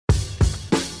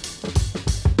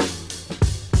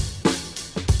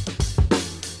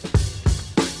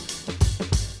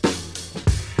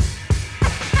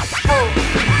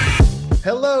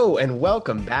Hello and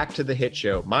welcome back to The Hit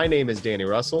Show. My name is Danny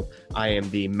Russell. I am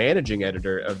the managing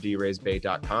editor of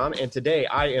draysbay.com, and today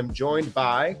I am joined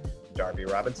by Darby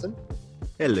Robinson.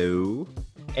 Hello.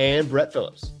 And Brett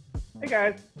Phillips. Hey,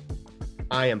 guys.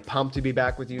 I am pumped to be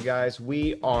back with you guys.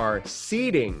 We are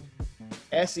seeding,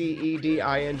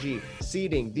 S-E-E-D-I-N-G,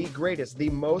 seeding the greatest, the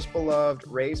most beloved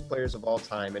Rays players of all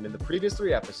time. And in the previous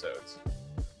 3 episodes,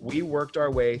 we worked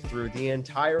our way through the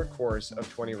entire course of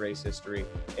 20 Rays history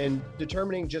and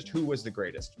determining just who was the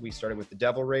greatest. We started with the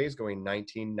Devil Rays going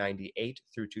 1998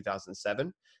 through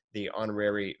 2007, the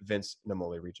honorary Vince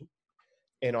Naimolo region.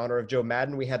 In honor of Joe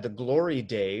Maddon, we had the Glory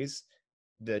Days,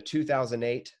 the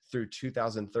 2008 through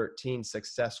 2013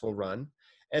 successful run.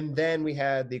 And then we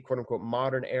had the quote-unquote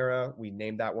modern era. We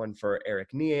named that one for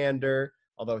Erik Neander,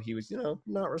 although he was,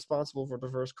 not responsible for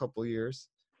the first couple of years.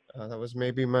 That was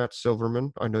maybe Matt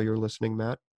Silverman. I know you're listening,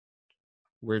 Matt.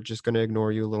 We're just going to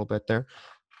ignore you a little bit there.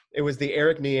 It was the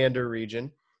Erik Neander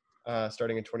region,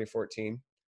 starting in 2014.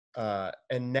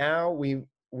 And now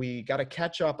we got to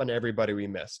catch up on everybody we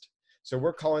missed. So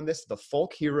we're calling this the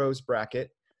Folk Heroes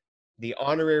bracket. The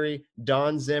honorary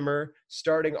Don Zimmer,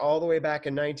 starting all the way back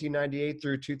in 1998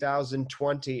 through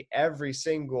 2020, every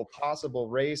single possible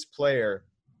Rays player,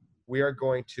 we are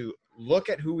going to look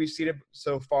at who we've seeded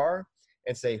so far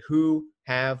and say, who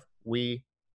have we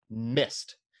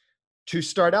missed? To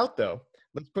start out, though,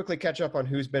 let's quickly catch up on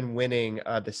who's been winning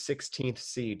the 16th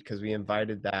seed, because we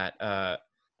invited that,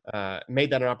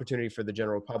 made that an opportunity for the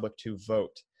general public to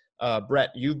vote. Brett,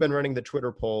 you've been running the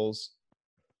Twitter polls.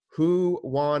 Who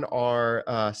won our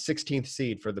 16th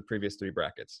seed for the previous 3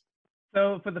 brackets?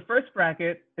 So for the first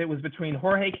bracket, it was between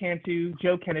Jorge Cantu,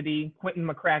 Joe Kennedy, Quentin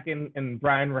McCracken, and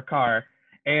Brian Ricard.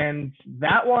 And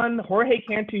that one, Jorge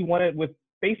Cantu won it with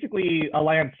basically a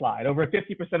landslide. Over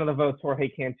 50% of the votes, Jorge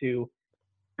Cantu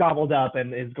gobbled up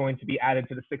and is going to be added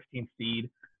to the 16th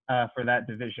seed for that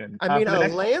division. I mean, a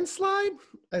landslide?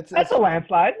 That's a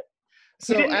landslide.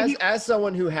 So as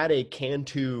someone who had a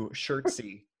Cantu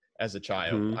shirtsy as a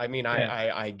child, I mean,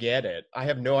 I get it. I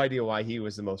have no idea why he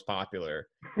was the most popular.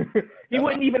 He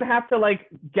wouldn't even have to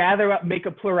gather up, make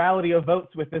a plurality of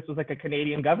votes with this was like a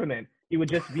Canadian government. He would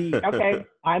just be, okay,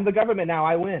 I'm the government now,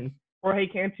 I win. Jorge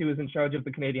Cantu is in charge of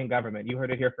the Canadian government. You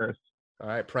heard it here first. All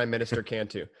right, Prime Minister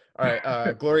Cantu. All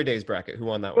right, Glory Days bracket. Who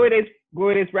won that one?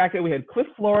 Glory Days bracket, we had Cliff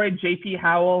Floyd, JP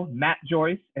Howell, Matt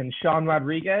Joyce, and Sean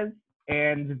Rodriguez.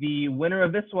 And the winner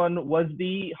of this one was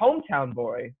the hometown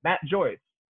boy, Matt Joyce.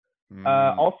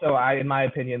 Also, in my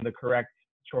opinion, the correct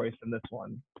choice in this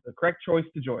one. The correct choice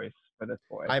to Joyce for this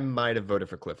boy. I might have voted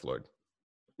for Cliff Floyd.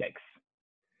 Yikes.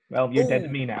 Well, you're dead to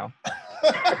me now.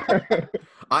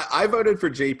 I voted for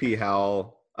JP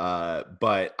Howell,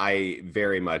 but I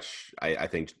very much, I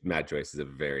think Matt Joyce is a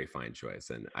very fine choice.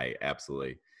 And I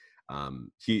absolutely,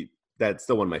 that's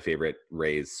still one of my favorite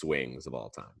Rays swings of all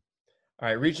time. All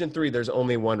right, Region 3, there's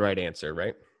only one right answer,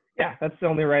 right? Yeah, that's the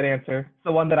only right answer. It's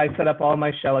the one that I set up all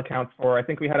my shell accounts for. I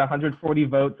think we had 140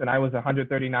 votes, and I was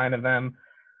 139 of them.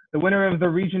 The winner of the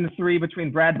Region 3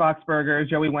 between Brad Boxberger,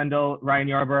 Joey Wendell, Ryan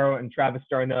Yarbrough, and Travis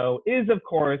d'Arnaud is, of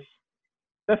course,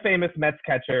 the famous Mets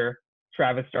catcher,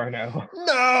 Travis d'Arnaud.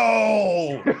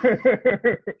 No!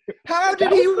 How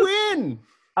did he win?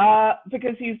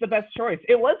 Because he's the best choice.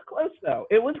 It was close, though.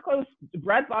 It was close.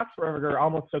 Brad Boxberger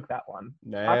almost took that one.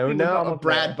 No,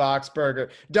 Brad Boxberger.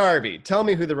 Darby, tell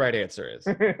me who the right answer is.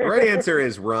 The right answer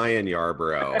is Ryan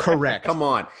Yarbrough. Correct. Come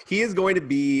on. He is going to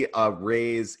be a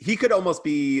Rays. He could almost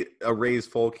be a Rays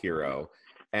folk hero.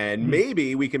 And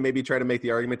maybe we can try to make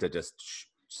the argument to just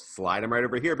slide him right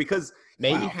over here because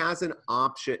he has an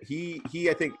option. He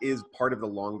I think, is part of the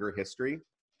longer history.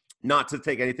 Not to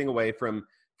take anything away from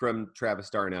Travis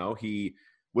d'Arnaud. He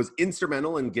was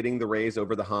instrumental in getting the Rays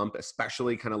over the hump,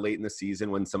 especially kind of late in the season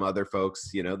when some other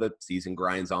folks, the season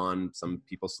grinds on, some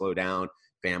people slow down,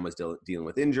 Pham was dealing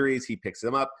with injuries, he picks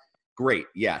them up. Great,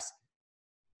 yes.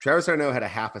 Travis d'Arnaud had a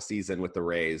half a season with the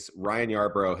Rays. Ryan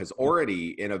Yarbrough has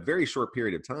already, in a very short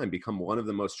period of time, become one of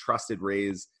the most trusted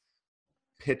Rays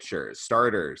pitchers,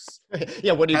 starters,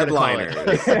 yeah, what are you headliners.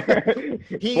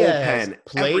 He has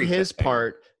played his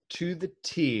part to the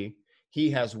T. He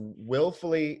has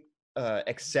willfully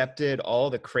accepted all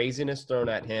the craziness thrown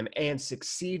at him and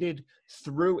succeeded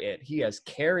through it. He has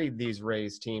carried these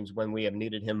Rays teams when we have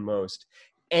needed him most.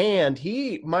 And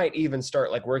he might even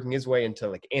start working his way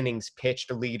into innings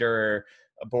pitched leader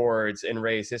boards in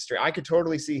Rays history. I could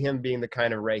totally see him being the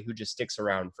kind of Ray who just sticks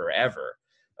around forever.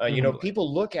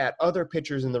 People look at other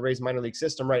pitchers in the Rays minor league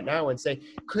system right now and say,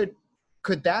 could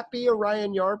that be a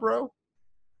Ryan Yarbrough?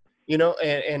 You know,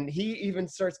 and he even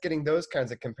starts getting those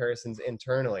kinds of comparisons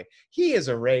internally. He is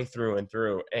a Ray through and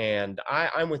through, and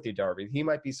I'm with you, Darby. He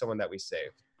might be someone that we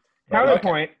saved.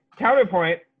 Counterpoint.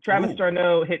 Travis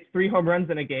d'Arnaud hit 3 home runs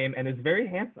in a game and is very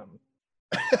handsome.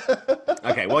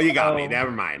 Okay, well, you got me.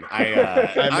 Never mind.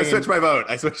 I switched my vote.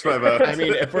 I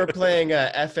mean, if we're playing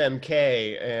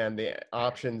FMK and the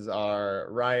options are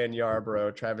Ryan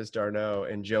Yarbrough, Travis d'Arnaud,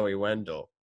 and Joey Wendell.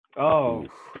 Oh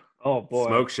boy.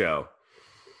 Smoke show.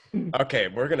 Okay,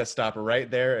 we're going to stop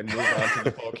right there and move on to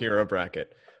the folk hero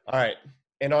bracket. All right.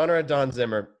 In honor of Don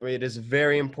Zimmer, it is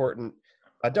very important.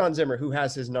 Don Zimmer, who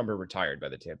has his number retired by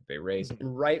the Tampa Bay Rays,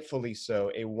 and rightfully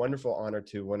so, a wonderful honor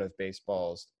to one of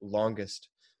baseball's longest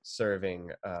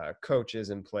serving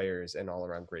coaches and players and all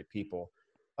around great people.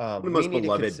 One of the most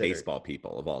beloved baseball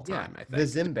people of all time, I think. The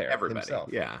Zimbear Everybody. himself.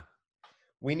 Yeah.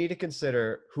 We need to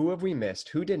consider who have we missed,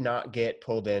 who did not get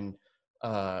pulled in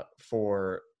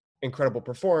for incredible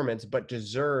performance, but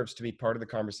deserves to be part of the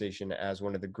conversation as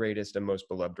one of the greatest and most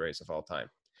beloved Rays of all time.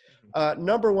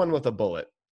 Number one with a bullet.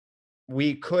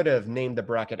 We could have named the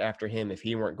bracket after him if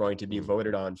he weren't going to be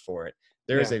voted on for it.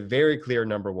 There is a very clear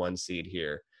number one seed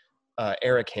here.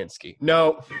 Eric Hinske.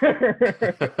 No,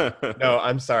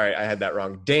 I'm sorry. I had that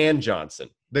wrong. Dan Johnson,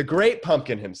 the great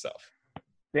pumpkin himself.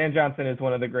 Dan Johnson is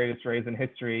one of the greatest Rays in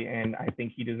history, and I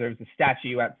think he deserves a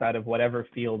statue outside of whatever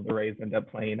field the Rays end up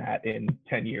playing at in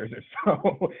 10 years or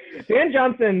so. Dan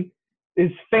Johnson is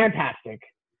fantastic.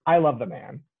 I love the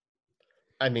man.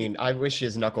 I mean, I wish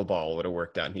his knuckleball would have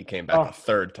worked out and he came back a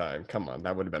third time. Come on,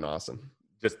 that would have been awesome.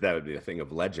 That would be a thing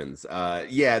of legends.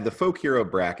 The folk hero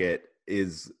bracket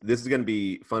is going to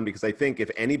be fun because I think if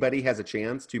anybody has a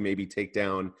chance to maybe take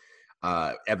down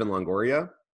Evan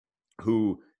Longoria,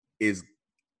 who is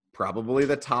probably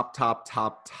the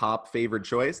top favorite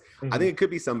choice. I think it could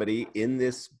be somebody in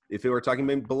this, if we were talking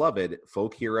about beloved,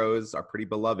 folk heroes are pretty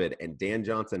beloved, and Dan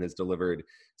Johnson has delivered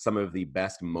some of the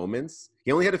best moments.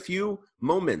 He only had a few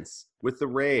moments with the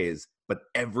Rays, but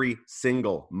every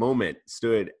single moment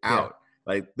stood out.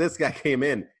 Like, this guy came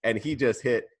in and he just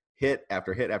hit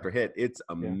after hit after hit. It's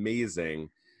amazing.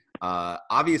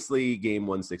 Obviously, game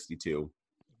 162,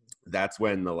 that's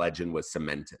when the legend was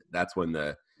cemented. That's when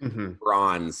the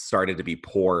bronze started to be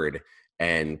poured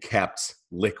and kept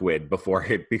liquid before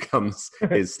it becomes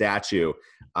his statue.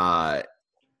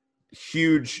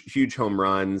 Huge home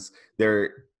runs.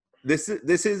 This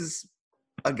is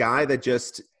a guy that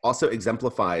just also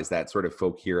exemplifies that sort of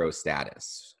folk hero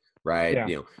status, right? Yeah.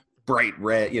 You know, bright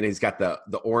red, he's got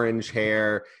the orange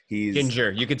hair. He's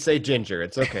ginger. You could say ginger.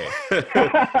 It's okay.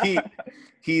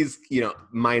 He's,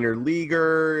 minor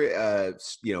leaguer,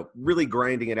 really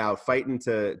grinding it out, fighting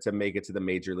to make it to the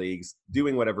major leagues,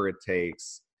 doing whatever it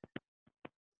takes.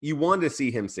 You want to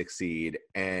see him succeed,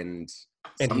 and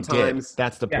sometimes he did.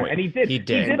 That's the point. And he did. He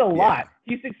did a lot.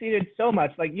 He succeeded so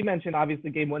much. Like you mentioned, obviously,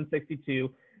 game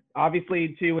 162.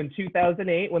 Obviously, too, in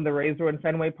 2008, when the Rays were in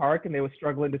Fenway Park and they were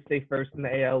struggling to stay first in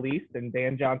the AL East, and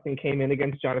Dan Johnson came in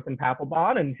against Jonathan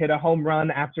Papelbon and hit a home run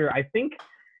after, I think,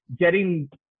 getting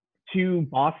to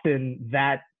Boston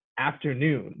that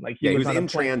afternoon. Like he was in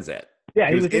transit. Yeah,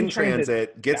 he was in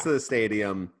transit, gets to the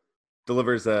stadium,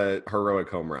 delivers a heroic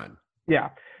home run.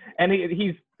 Yeah, and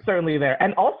he's certainly there.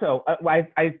 And also,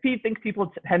 I think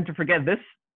people tend to forget this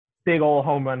big old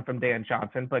home run from Dan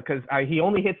Johnson because he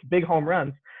only hits big home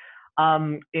runs.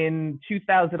 In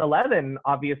 2011,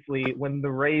 obviously, when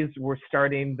the Rays were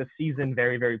starting the season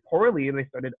very, very poorly, and they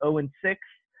started 0-6,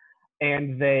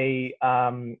 and they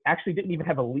actually didn't even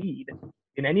have a lead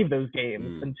in any of those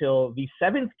games until the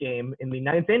 7th game in the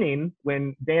 9th inning,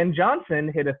 when Dan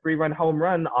Johnson hit a 3-run home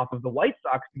run off of the White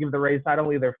Sox to give the Rays not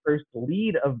only their first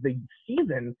lead of the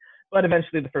season, but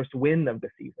eventually the first win of the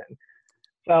season.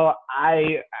 So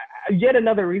yet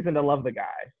another reason to love the guy.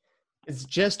 It's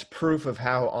just proof of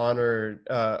how honored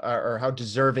or how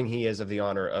deserving he is of the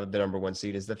honor of the number one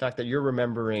seed is the fact that you're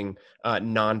remembering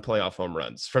non-playoff home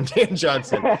runs from Dan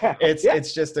Johnson.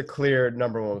 It's just a clear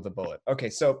number one with a bullet.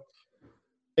 Okay, so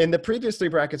in the previous 3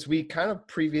 brackets, we kind of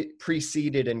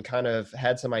preceded and kind of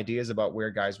had some ideas about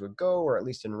where guys would go, or at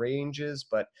least in ranges,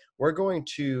 but we're going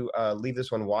to leave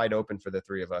this one wide open for the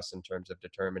 3 of us in terms of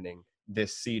determining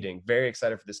this seeding. Very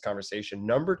excited for this conversation.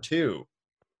 Number 2.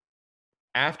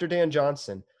 After Dan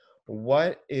Johnson,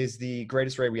 what is the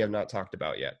greatest Ray we have not talked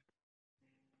about yet?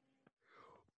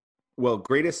 Well,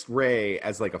 greatest Ray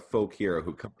as like a folk hero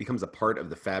who becomes a part of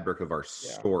the fabric of our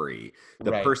story.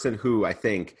 The person who I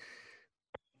think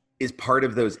is part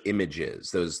of those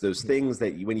images, those things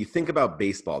that when you think about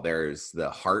baseball, there's the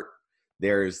heart,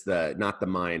 there's the not the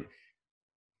mind.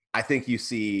 I think you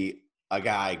see a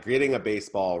guy getting a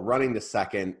baseball, running to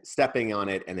second, stepping on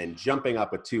it, and then jumping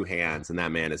up with two hands, and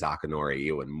that man is Akinori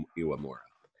Iwamura.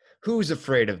 Who's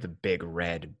afraid of the big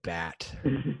red bat?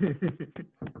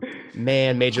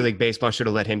 Man, Major League Baseball should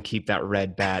have let him keep that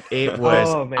red bat. It was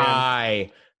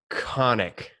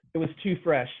iconic. It was too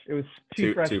fresh. It was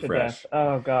too fresh to death.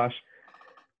 Oh gosh.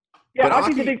 Yeah, But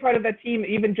Aki's a big part of that team,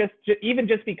 even just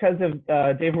because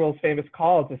of Dave Rohl's famous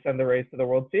call to send the Rays to the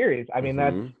World Series. I mean,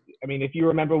 if you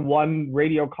remember one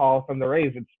radio call from the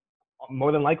Rays, it's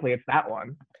more than likely it's that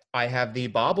one. I have the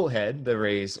bobblehead the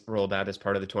Rays rolled out as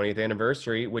part of the 20th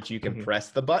anniversary, which you can press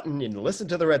the button and listen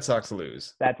to the Red Sox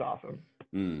lose. That's awesome.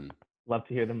 Love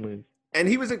to hear them lose. And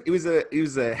he was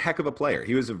a heck of a player.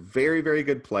 He was a very, very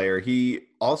good player. He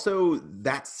also,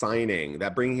 that signing,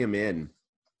 that bringing him in,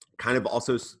 kind of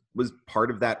also was part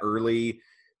of that early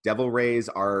Devil Rays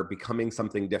are becoming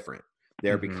something different.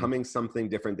 They're becoming something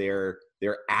different. They're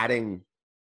adding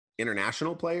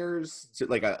international players to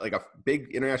like a big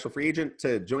international free agent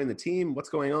to join the team. What's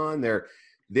going on?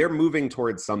 They're moving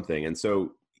towards something. And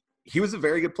so he was a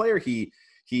very good player. He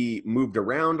moved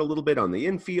around a little bit on the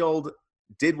infield,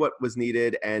 did what was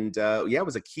needed, and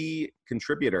was a key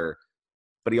contributor.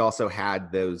 But he also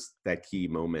had that key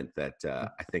moment that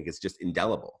I think is just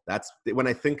indelible. That's when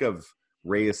I think of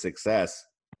Ray's success,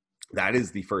 that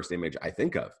is the first image I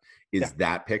think of.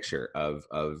 That picture of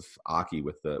Aki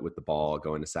with the ball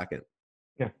going to second.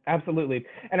 Yeah, absolutely.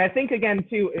 And I think, again,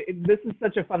 too, this is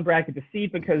such a fun bracket to see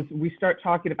because we start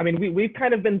talking – I mean, we've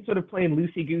kind of been sort of playing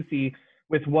loosey-goosey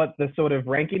with what the sort of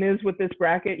ranking is with this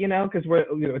bracket, because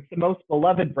it's the most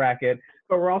beloved bracket,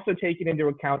 but we're also taking into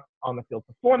account on-the-field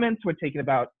performance. We're taking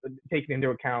into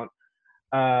account,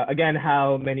 again,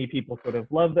 how many people sort of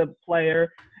love the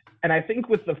player. And I think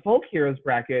with the Folk Heroes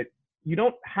bracket – you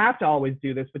don't have to always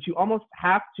do this, but you almost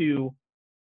have to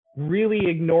really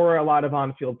ignore a lot of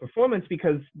on-field performance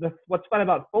because what's fun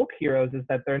about Folk Heroes is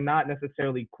that they're not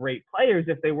necessarily great players.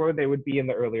 If they were, they would be in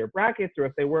the earlier brackets, or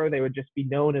if they were, they would just be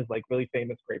known as like really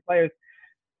famous, great players.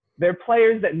 They're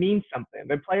players that mean something.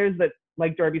 They're players that,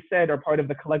 like Darby said, are part of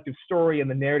the collective story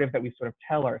and the narrative that we sort of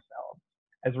tell ourselves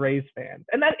as Rays fans.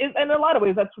 And that is, in a lot of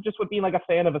ways, that's just what being like a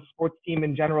fan of a sports team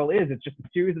in general is. It's just a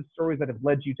series of stories that have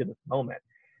led you to this moment.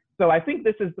 So I think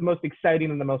this is the most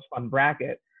exciting and the most fun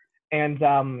bracket. And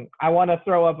I want to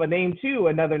throw up a name too,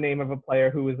 another name of a player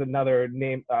who is another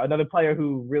player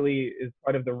who really is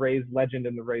part of the Rays legend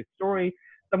and the Rays story.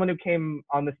 Someone who came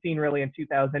on the scene really in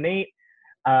 2008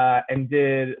 and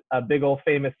did a big old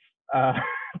famous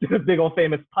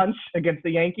punch against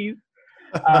the Yankees.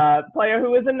 Player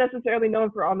who isn't necessarily known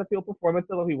for on the field performance,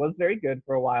 although he was very good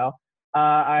for a while.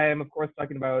 I am, of course,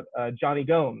 talking about Jonny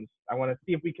Gomes. I want to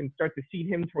see if we can start to seed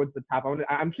him towards the top.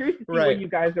 I'm curious to see where you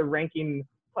guys are ranking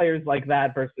players like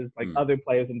that versus like other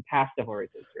players in past Devil Rays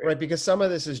history. Right, because some of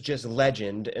this is just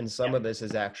legend and some of this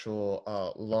is actual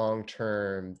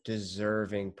long-term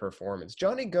deserving performance.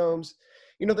 Jonny Gomes,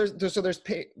 there's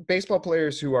baseball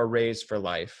players who are raised for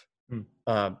life,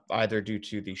 either due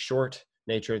to the short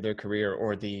nature of their career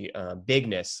or the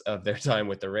bigness of their time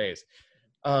with the Rays.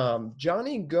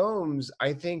 Jonny Gomes,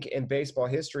 I think in baseball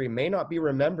history may not be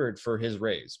remembered for his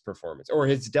Rays performance or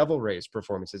his Devil Rays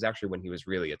performances, actually when he was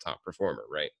really a top performer,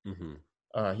 right?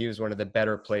 He was one of the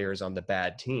better players on the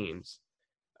bad teams.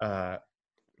 I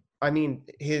mean,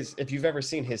 if you've ever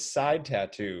seen his side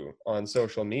tattoo on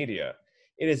social media,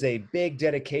 it is a big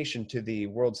dedication to the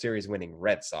World Series winning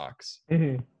Red Sox.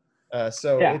 Do I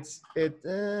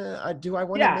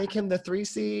want to make him the 3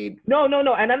 seed? No.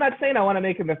 And I'm not saying I want to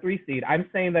make him the 3 seed. I'm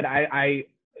saying that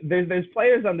there's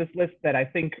players on this list that I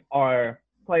think are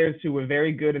players who were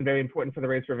very good and very important for the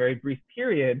Rays for a very brief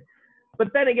period.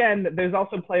 But then again, there's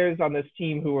also players on this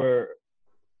team who are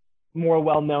more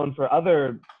well known for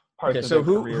other parts of their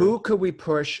career. Who could we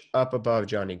push up above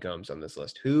Jonny Gomes on this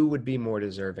list? Who would be more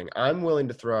deserving? I'm willing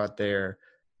to throw out there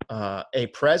a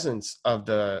presence of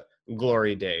the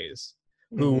glory days,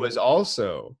 who was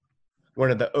also one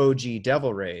of the OG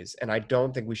Devil Rays, and I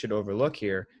don't think we should overlook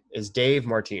here, is Dave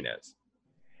Martinez.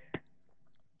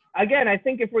 Again, I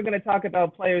think if we're going to talk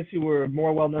about players who were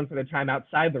more well-known for their time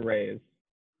outside the Rays,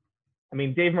 I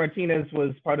mean, Dave Martinez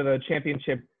was part of the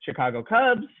championship Chicago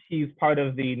Cubs. He's part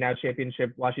of the now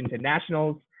championship Washington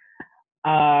Nationals.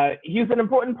 He's an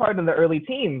important part of the early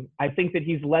team. I think that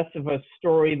he's less of a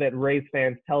story that Rays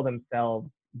fans tell themselves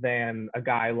than a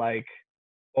guy like,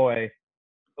 Jose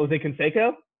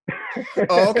Canseco.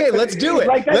 Okay, let's do it.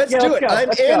 Let's do it.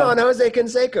 I'm in on Jose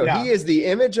Canseco. Yeah. He is the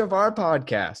image of our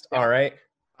podcast. All right.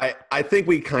 I think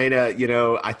we kind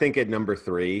of, I think at number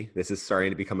 3, this is starting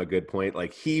to become a good point.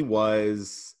 Like he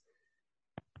is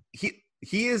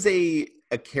a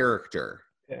character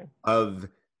of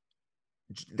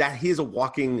that he is a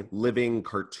walking, living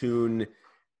cartoon.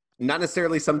 Not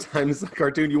necessarily sometimes a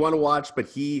cartoon you want to watch, but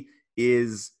he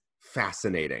is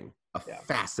fascinating,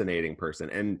 fascinating person.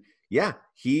 And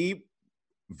he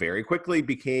very quickly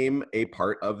became a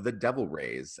part of the Devil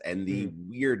Rays and the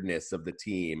weirdness of the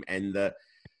team. And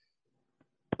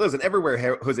listen,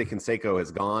 everywhere Jose Canseco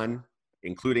has gone,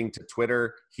 including to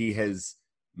Twitter, he has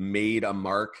made a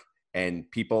mark and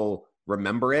people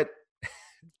remember it.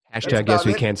 Hashtag guess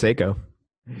we Canseco.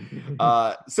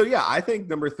 So I think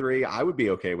number 3, I would be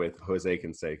okay with Jose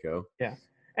Canseco. Yeah.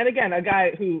 And again, a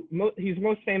guy who he's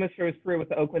most famous for his career with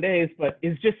the Oakland A's, but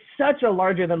is just such a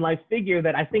larger than life figure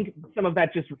that I think some of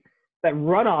that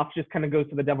runoff just kind of goes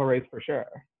to the Devil Rays for sure.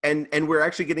 And we're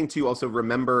actually getting to also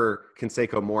remember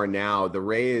Canseco more now. The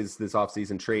Rays this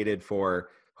offseason traded for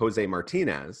Jose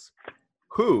Martinez,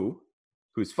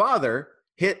 whose father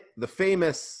hit the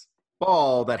famous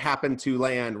ball that happened to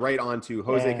land right onto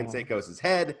Jose Canseco's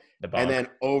head and then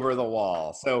over the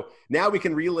wall. So now we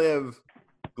can relive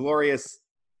glorious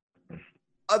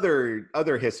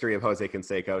other history of Jose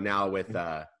Canseco now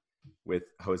with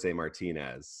Jose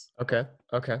Martinez. Okay.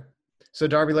 So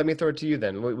Darby, let me throw it to you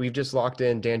then. We've just locked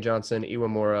in Dan Johnson,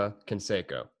 Iwamura,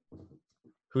 Canseco.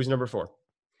 Who's number 4?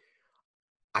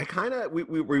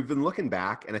 We've been looking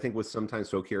back, and I think with sometimes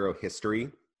folk hero history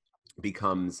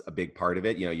becomes a big part of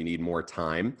it. You need more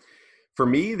time. For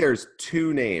me, there's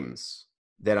 2 names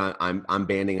that I'm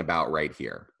banding about right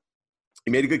here.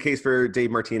 You made a good case for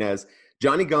Dave Martinez.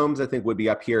 Johnny Gomes, I think, would be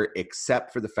up here,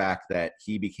 except for the fact that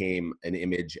he became an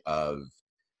image of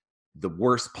the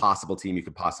worst possible team you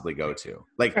could possibly go to.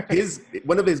 Like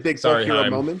one of his big folk hero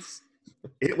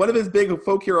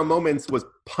moments was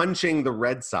punching the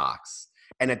Red Sox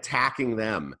and attacking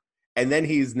them. And then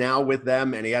he's now with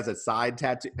them and he has a side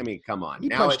tattoo. I mean, come on. He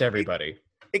punched everybody.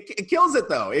 It kills it,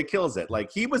 though. It kills it.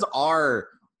 Like, he was our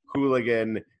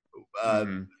hooligan,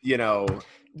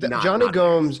 Johnny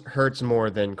Gomes hurts more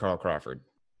than Carl Crawford.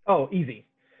 Oh, easy.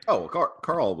 Oh,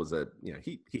 Carl was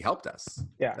he helped us.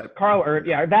 Yeah, Carl earned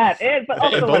that is, but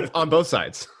also on both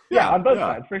sides. Yeah, on both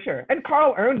sides for sure. And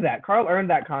Carl earned that. Carl earned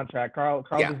that contract. Carl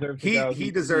deserved to go.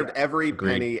 He deserved every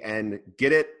penny and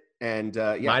get it. And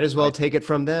might as well take it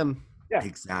from them. Yeah,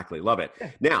 exactly. Love it.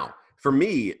 Yeah. Now, for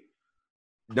me,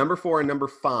 number 4 and number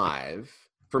 5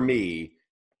 for me.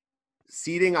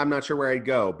 Seeding, I'm not sure where I'd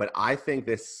go, but I think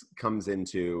this comes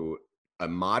into a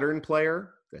modern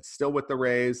player that's still with the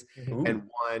Rays and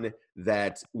one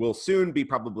that will soon be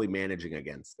probably managing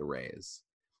against the Rays.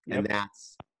 Yep. And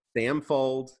that's Sam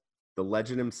Fuld, the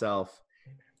legend himself,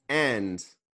 and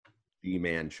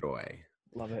Ji-Man Choi.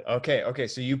 Love it. Okay.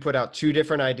 So you put out 2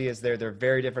 different ideas there. They're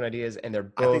very different ideas, and they're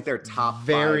both I think they're top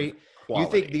very 5 quality.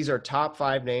 You think these are top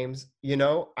 5 names?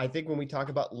 I think when we talk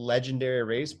about legendary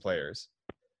Rays players,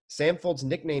 Sam Fuld's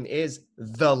nickname is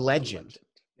The Legend.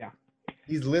 Yeah.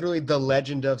 He's literally the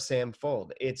legend of Sam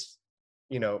Fuld. It's,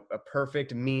 a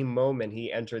perfect meme moment.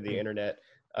 He entered the internet,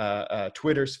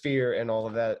 Twitter sphere and all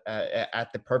of that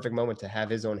at the perfect moment to have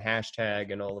his own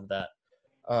hashtag and all of that.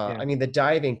 I mean, the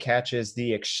diving catches,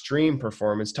 the extreme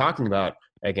performance, talking about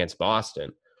against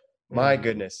Boston. My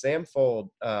goodness, Sam Fuld,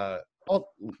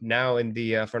 now in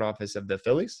the front office of the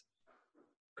Phillies,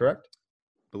 correct?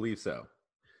 Believe so.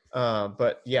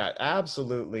 But yeah,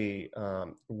 absolutely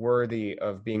worthy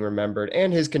of being remembered,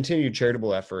 and his continued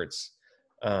charitable efforts,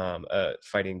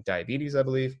 fighting diabetes, I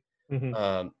believe,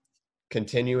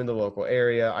 continue in the local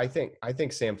area. I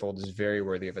think Sam Fuld is very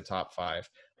worthy of a top 5.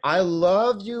 I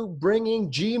love you bringing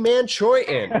Ji-Man Choi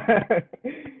in.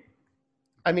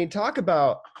 I mean, talk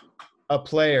about a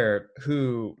player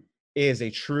who is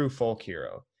a true folk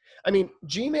hero. I mean,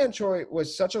 Ji-Man Choi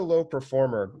was such a low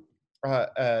performer,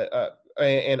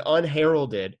 and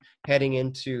unheralded heading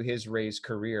into his Rays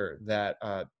career that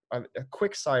a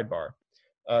quick sidebar,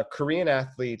 Korean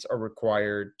athletes are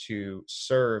required to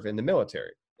serve in the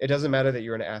military. It doesn't matter that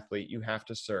you're an athlete, you have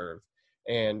to serve.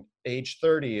 And age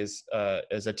 30 is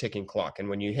a ticking clock. And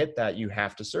when you hit that, you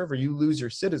have to serve or you lose your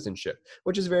citizenship,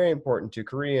 which is very important to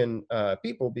Korean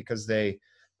people because they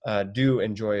do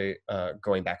enjoy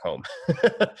going back home.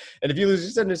 And if you lose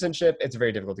your citizenship, it's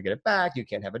very difficult to get it back. You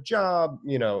can't have a job,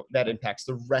 that impacts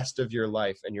the rest of your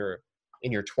life and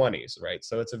in your 20s, right?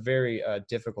 So it's a very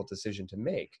difficult decision to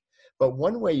make. But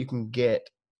one way you can get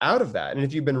out of that, and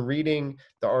if you've been reading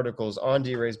the articles on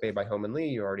D-Rays Bay by Homan Lee,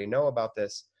 you already know about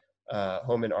this.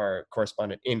 Homan, our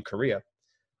correspondent in Korea.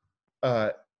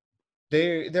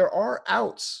 There are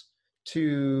outs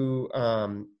to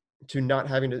not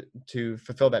having to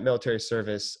fulfill that military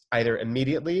service either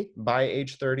immediately by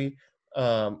age 30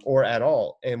 or at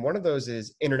all. And one of those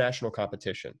is international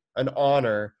competition, an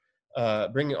honor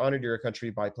bringing honor to your country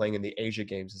by playing in the Asia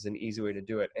Games is an easy way to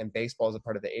do it. And baseball is a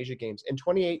part of the Asia Games. In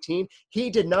 2018, he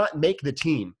did not make the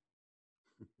team.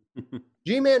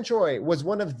 Ji-Man Choi was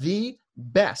one of the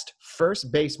best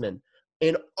first basemen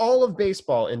in all of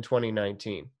baseball in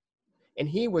 2019. And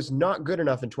he was not good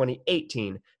enough in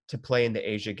 2018 to play in the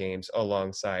Asia Games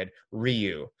alongside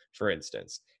Ryu, for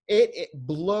instance. It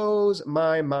blows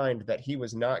my mind that he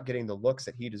was not getting the looks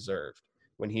that he deserved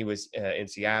when he was in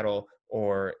Seattle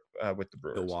or with the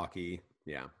Brewers. Milwaukee,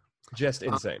 yeah. Just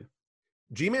insane.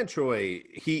 Ji-Man Choi,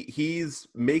 he's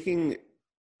making,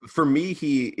 for me,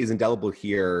 he is indelible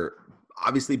here,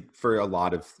 obviously for a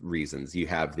lot of reasons. You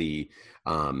have the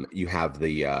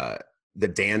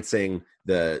dancing,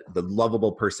 the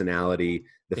lovable personality,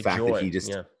 the fact joy, that he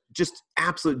just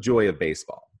absolute joy of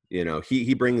baseball. You know,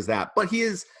 he brings that, but he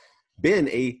has been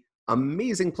a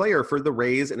amazing player for the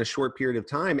Rays in a short period of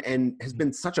time and has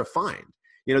been such a find.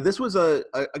 You know, this was a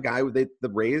guy the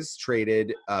Rays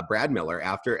traded Brad Miller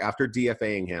after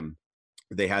DFAing him.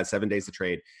 They had 7 days to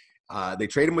trade. They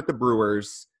trade him with the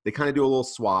Brewers. They kind of do a little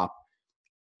swap.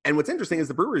 And what's interesting is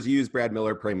the Brewers use Brad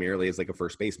Miller primarily as like a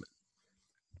first baseman,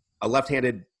 a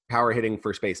left-handed power hitting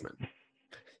first baseman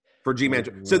for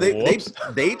Ji-Man. So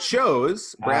they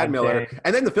chose Brad Miller,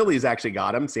 and then the Phillies actually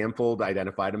got him. Sam Fuld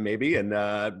identified him maybe, and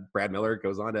Brad Miller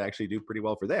goes on to actually do pretty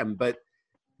well for them. But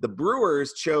the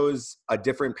Brewers chose a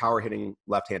different power hitting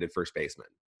left-handed first baseman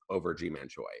over Ji-Man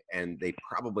Choi, and they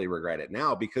probably regret it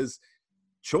now because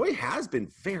Choi has been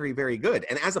very, very good.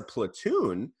 And as a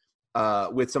platoon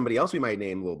with somebody else we might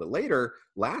name a little bit later,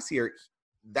 last year,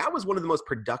 that was one of the most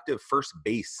productive first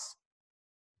base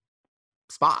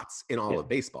spots in all of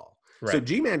baseball. Right. So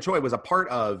Ji-Man Choi was a part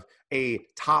of a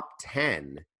top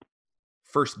 10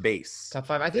 first base. Top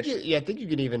 5. I think you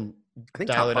could even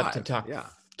dial it up to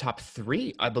top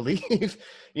 3, I believe.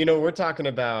 You know, we're talking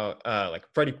about like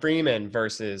Freddie Freeman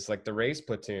versus like the Rays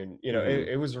platoon. You know,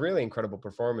 it was a really incredible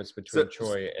performance between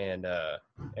Choi and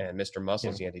Mr.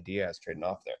 Muscles, Yandy Diaz trading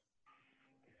off there.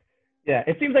 Yeah,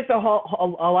 it seems like a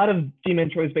lot of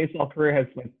Ji-Man Choi's baseball career has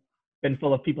been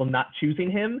full of people not choosing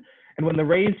him. And when the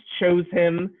Rays chose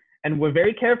him and were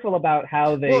very careful about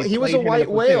how they he was a white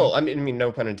whale. I mean,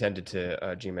 no pun intended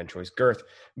to Ji-Man Choi's girth.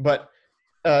 But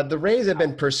the Rays had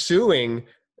been pursuing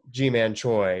Ji-Man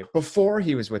Choi before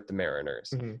he was with the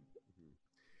Mariners. Mm-hmm.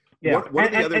 Yeah.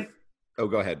 Oh,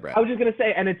 go ahead, Brad. I was just going to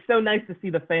say, and it's so nice to see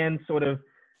the fans sort of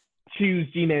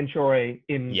choose Ji-Man Choi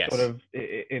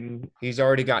in. He's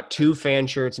already got 2 fan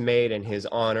shirts made in his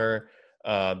honor,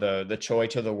 the Choi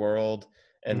to the world,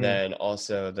 and then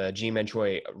also the Ji-Man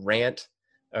Choi rant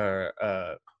or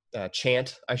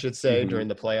chant, I should say, during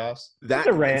the playoffs. That's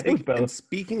a rant. And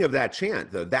speaking of that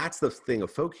chant, though, that's the thing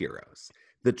of Folk Heroes.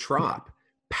 The Trop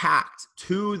packed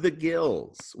to the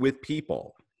gills with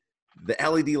people. The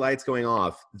LED lights going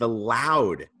off. The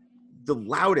loudest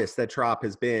that Trop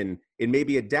has been in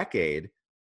maybe a decade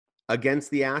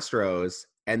against the Astros,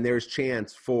 and there's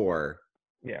chants for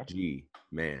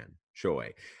Ji-Man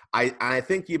Choi. I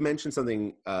think you mentioned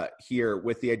something here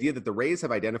with the idea that the Rays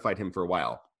have identified him for a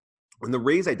while. When the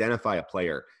Rays identify a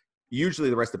player, usually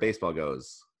the rest of baseball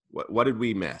goes, what did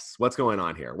we miss? What's going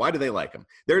on here? Why do they like him?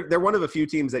 They're one of a few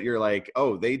teams that you're like,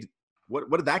 oh,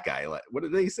 what did that guy like? What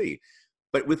did they see?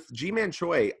 But with Ji-Man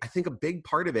Choi, I think a big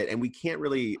part of it, and we can't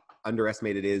really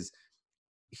underestimate it, is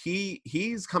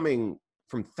he's coming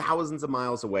from thousands of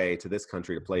miles away to this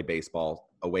country to play baseball,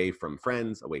 away from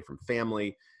friends, away from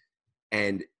family,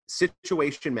 and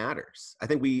situation matters. I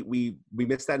think we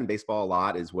miss that in baseball a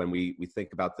lot, is when we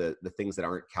think about the things that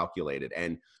aren't calculated.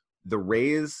 And the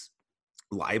Rays'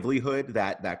 livelihood,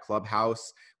 that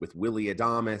clubhouse with Willy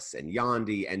Adames and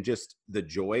Yandy, and just the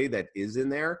joy that is in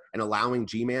there, and allowing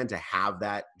Ji-Man to have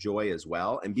that joy as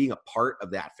well, and being a part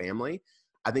of that family,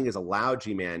 I think has allowed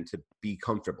Ji-Man to be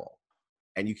comfortable.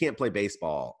 And you can't play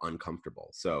baseball uncomfortable.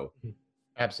 So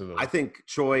absolutely, I think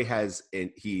Choi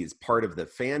he's part of the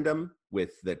fandom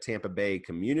with the Tampa Bay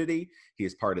community. He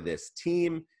is part of this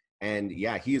team, and he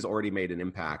has already made an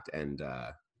impact. And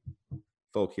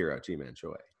folk hero Ji-Man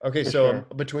Choi. Okay, so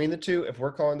between the two, if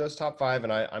we're calling those top 5,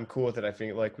 and I'm cool with it, I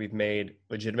feel like we've made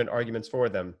legitimate arguments for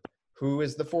them. Who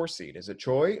is the 4 seed? Is it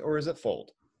Choi or is it Fuld?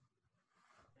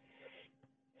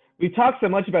 We've talked so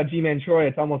much about Ji-Man Choi,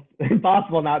 it's almost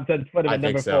impossible not to put him at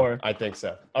number 4. I think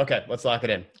so. Okay, let's lock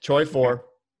it in. Choi 4,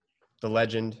 the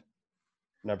legend,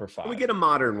 number 5. We get a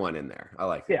modern one in there. I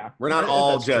like it. Yeah. We're not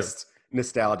all just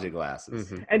nostalgia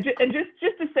glasses. Mm-hmm. And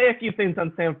just to say a few things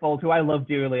on Sam Fuld, who I love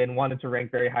dearly and wanted to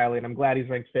rank very highly, and I'm glad he's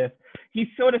ranked 5th.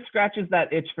 He sort of scratches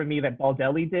that itch for me that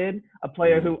Baldelli did, a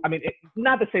player who, I mean,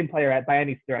 not the same player by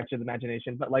any stretch of the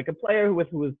imagination, but like a player who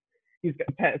was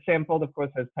Samfold, of course,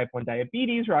 has type 1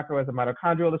 diabetes. Rocco has a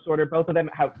mitochondrial disorder. Both of them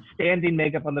have outstanding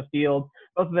makeup on the field.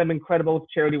 Both of them incredible with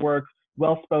charity work,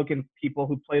 well-spoken people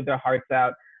who played their hearts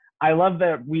out. I love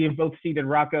that we have both seeded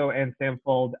Rocco and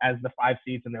Samfold as the 5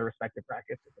 seeds in their respective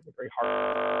brackets. It's a very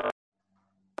hard.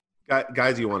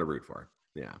 Guys you want to root for.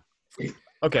 Yeah.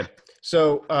 Okay.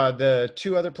 So the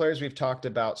 2 other players we've talked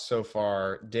about so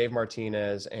far, Dave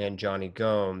Martinez and Jonny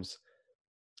Gomes.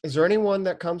 Is there anyone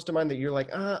that comes to mind that you're like,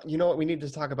 you know what, we need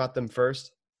to talk about them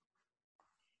first?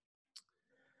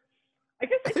 I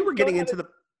think we're getting into the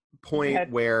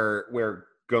point where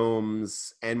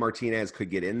Gomes and Martinez could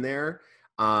get in there.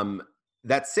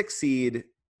 That 6 seed,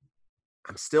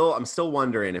 I'm still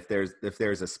wondering if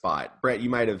there's a spot. Brett,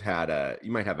 you might have a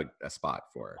spot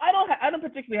for. I don't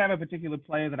particularly have a particular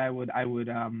play that I would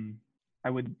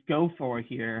go for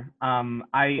here. Can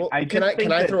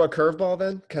I throw a curveball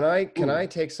then? Can I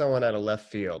take someone out of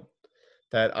left field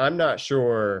that I'm not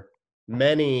sure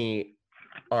many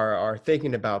are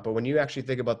thinking about, but when you actually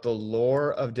think about the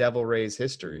lore of Devil Rays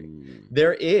history,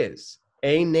 there is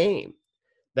a name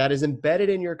that is embedded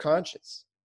in your conscience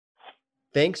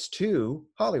thanks to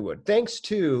Hollywood, thanks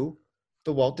to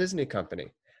the Walt Disney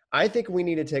Company. I think we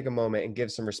need to take a moment and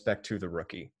give some respect to the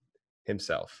rookie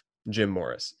himself, Jim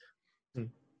Morris.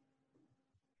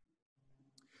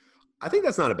 I think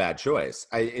that's not a bad choice.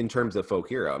 In terms of folk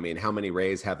hero, I mean, how many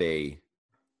Rays have a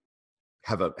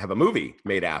movie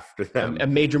made after them? A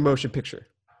major motion picture.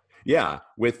 Yeah,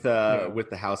 with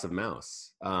the House of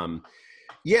Mouse.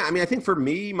 Yeah, I mean, I think for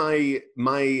me, my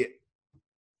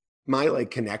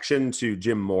like connection to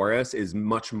Jim Morris is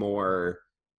much more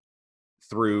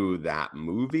through that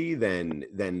movie than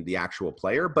the actual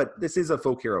player. But this is a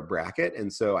folk hero bracket,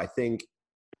 and so I think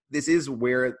this is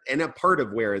where, and a part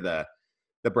of where the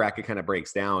bracket kind of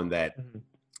breaks down, that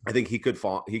I think he could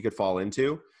fall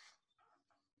into.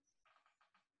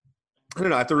 I don't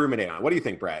know. I have to ruminate on. What do you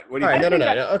think, Brett? What do you think?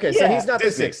 No. Okay, so he's not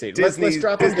Disney, the 6th seed. Let's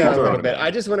drop him down a little bit.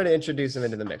 I just wanted to introduce him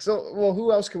into the mix. So, well,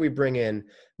 who else can we bring in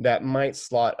that might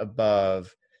slot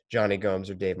above Jonny Gomes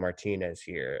or Dave Martinez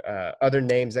here? Other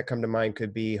names that come to mind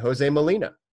could be Jose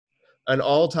Molina, an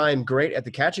all-time great at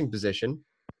the catching position.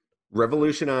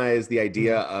 Revolutionized the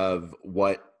idea of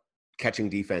what catching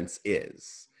defense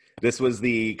is. This was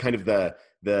the kind of the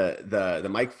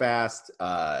Mike Fast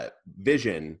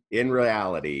vision in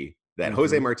reality, that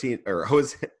Jose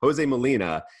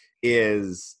Molina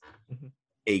is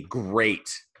a great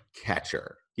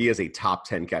catcher. He is a top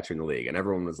 10 catcher in the league, and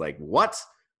everyone was like, "What?"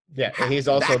 Yeah, and he's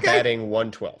also batting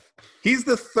 112. He's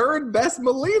the 3rd best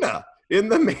Molina in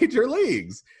the major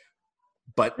leagues.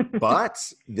 But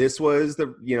this was the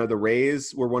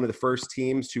Rays were one of the first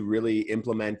teams to really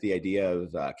implement the idea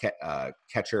of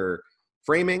catcher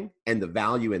framing and the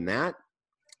value in that.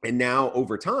 And now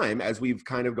over time, as we've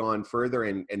kind of gone further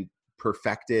and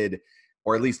perfected,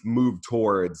 or at least moved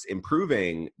towards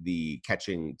improving the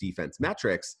catching defense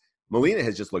metrics, Molina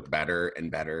has just looked better and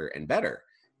better and better.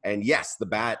 And yes, the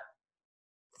bat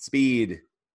speed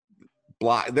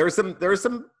block. There are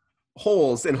some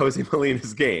holes in Jose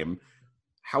Molina's game.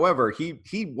 However, he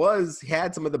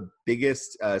had some of the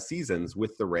biggest seasons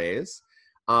with the Rays.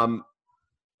 In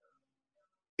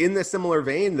the similar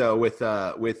vein, though, with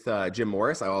Jim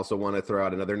Morris, I also want to throw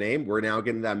out another name. We're now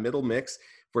getting that middle mix.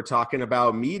 If we're talking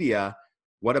about media,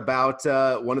 what about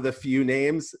one of the few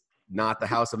names, not the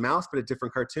House of Mouse, but a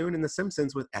different cartoon in The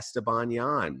Simpsons with Esteban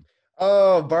Yan?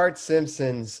 Oh, Bart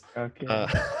Simpson's. Okay.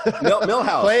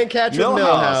 Milhouse. Playing catch with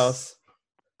Milhouse.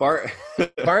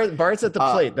 Bart's at the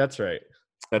plate. That's right.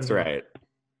 That's right.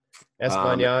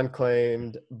 Esteban Yan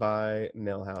claimed by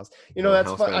Milhouse.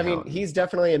 That's fun. I mean, he's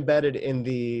definitely embedded in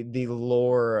the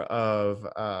lore of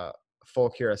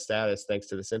folk hero status thanks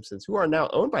to The Simpsons, who are now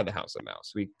owned by the House of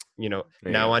Mouse.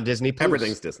 Now on Disney+.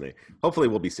 Everything's Disney. Hopefully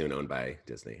we'll be soon owned by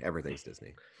Disney. Everything's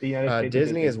Disney.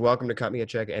 Disney is welcome to cut me a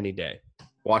check any day.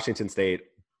 Washington State,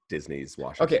 Disney's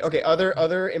Washington. Okay.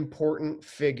 Other important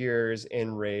figures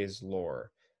in Ray's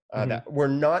lore that were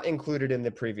not included in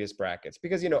the previous brackets,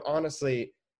 because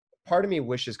honestly, part of me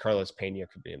wishes Carlos Pena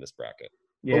could be in this bracket.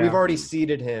 Yeah. But we've already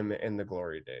seeded him in the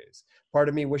glory days. Part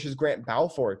of me wishes Grant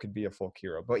Balfour could be a folk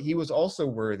hero, but he was also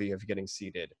worthy of getting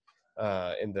seeded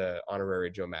in the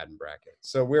honorary Joe Madden bracket.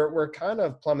 So we're kind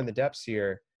of plumbing the depths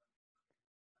here.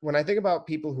 When I think about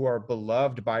people who are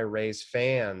beloved by Rays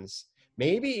fans,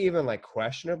 maybe even like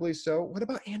questionably so, what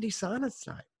about Andy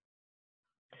Sonnenschein?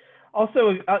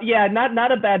 Also,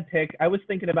 not a bad pick. I was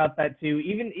thinking about that too.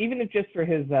 Even if just for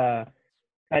his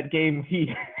that game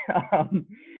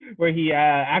where he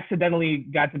accidentally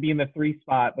got to be in the 3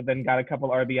 spot, but then got a couple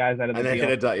RBIs out of the deal. And then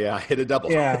hit a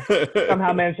double. Yeah,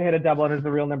 somehow managed to hit a double and is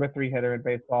the real number 3 hitter in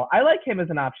baseball. I like him as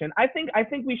an option. I think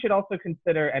we should also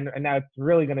consider, and now it's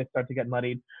really going to start to get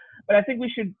muddied, but I think we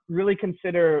should really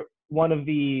consider one of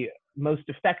the most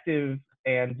effective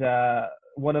and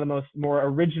one of the more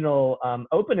original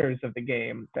openers of the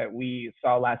game that we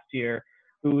saw last year,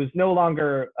 who is no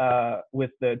longer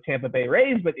with the Tampa Bay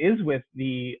Rays, but is with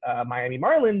the Miami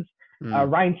Marlins,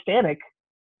 Ryan Stanek,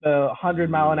 the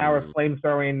 100-mile-an-hour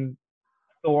flame-throwing,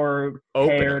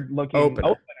 Thor-haired looking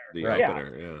opener. The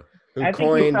opener, yeah. Who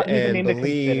coined and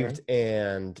believed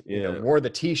and wore the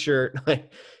T-shirt.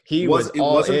 He wasn't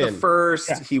the first.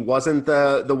 Yeah. He wasn't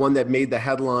the one that made the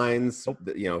headlines.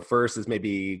 Nope. First is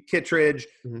maybe Kittredge.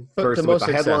 Mm-hmm. First with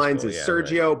the headlines is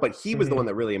Sergio, right. But he was the one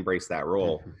that really embraced that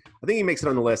role. Mm-hmm. I think he makes it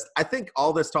on the list. I think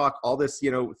all this talk, all this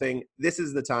thing. This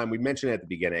is the time we mentioned it at the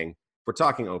beginning. We're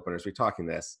talking openers. We're talking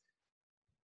this.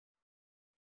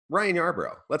 Ryan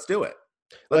Yarbrough. Let's do it.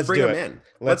 Let's bring him in.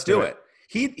 Let's do it.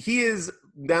 He is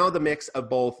now the mix of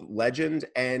both legend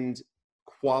and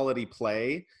quality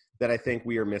play that I think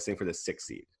we are missing for the 6th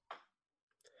seed.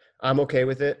 I'm okay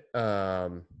with it. I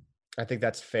think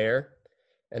that's fair.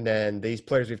 And then these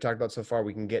players we've talked about so far,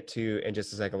 we can get to in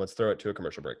just a second. Let's throw it to a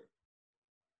commercial break.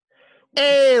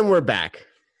 And we're back.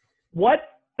 What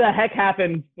the heck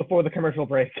happened before the commercial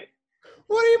break?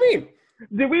 What do you mean?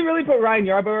 Did we really put Ryan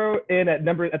Yarbrough in at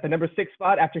the number 6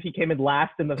 spot after he came in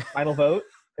last in the final vote?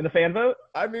 In the fan vote?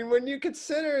 I mean, when you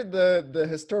consider the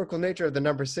historical nature of the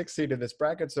number 6 seed of this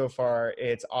bracket so far,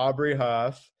 it's Aubrey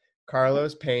Huff,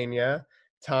 Carlos Pena,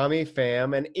 Tommy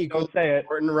Pham, and equally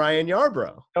important Ryan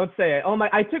Yarbrough. Don't say it. Oh my!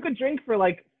 I took a drink for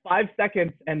like 5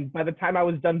 seconds, and by the time I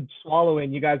was done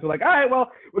swallowing, you guys were like, "All right, well,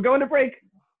 we're going to break.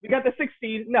 We got the 6th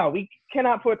seed." No, we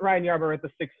cannot put Ryan Yarbrough at the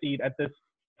 6th seed at this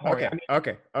point.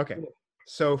 Okay. Okay.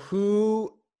 So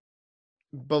who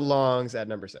belongs at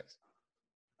number 6?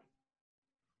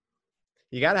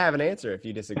 You got to have an answer if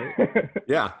you disagree.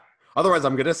 Yeah. Otherwise,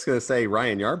 I'm just going to say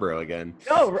Ryan Yarbrough again.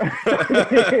 No.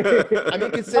 I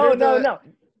mean, consider no.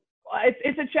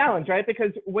 It's a challenge, right?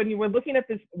 Because when you were looking at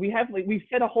this, we've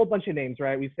said a whole bunch of names,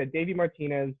 right? We've said Davey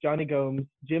Martinez, Johnny Gomes,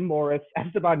 Jim Morris,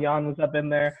 Esteban Yan was up in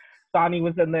there. Sonny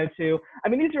was in there too. I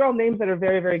mean, these are all names that are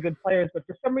very, very good players, but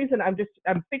for some reason, I'm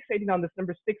fixating on this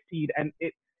number 6 seed, and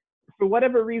for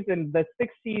whatever reason, the 6th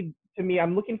seed, to me,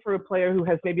 I'm looking for a player who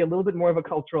has maybe a little bit more of a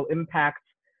cultural impact,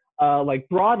 like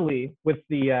broadly with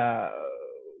the,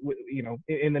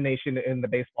 in the nation, in the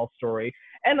baseball story,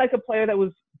 and like a player that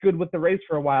was good with the Rays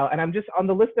for a while. And I'm just on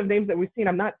the list of names that we've seen,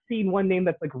 I'm not seeing one name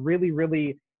that's like really,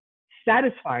 really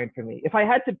satisfying for me. If I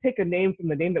had to pick a name from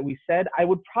the name that we said, I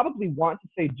would probably want to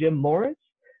say Jim Morris,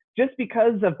 just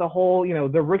because of the whole,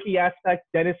 the rookie aspect.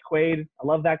 Dennis Quaid, I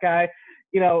love that guy.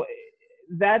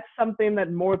 That's something that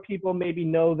more people maybe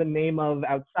know the name of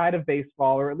outside of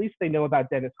baseball, or at least they know about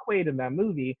Dennis Quaid in that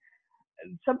movie.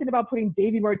 Something about putting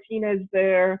Davey Martinez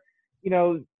there,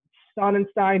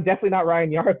 Sonnenstein, definitely not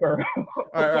Ryan Yarbrough. All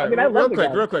right. I mean,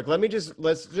 real quick.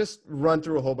 Let's just run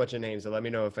through a whole bunch of names and let me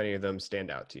know if any of them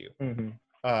stand out to you.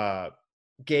 Mm-hmm.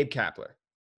 Gabe Kapler.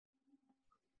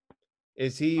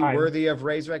 Is he worthy of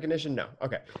Rays recognition? No.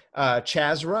 Okay.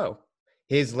 Chaz Rowe.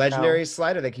 His legendary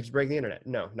slider that keeps breaking the internet.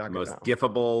 No, not good. Most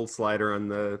gifable slider on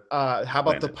the how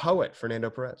about the poet, Fernando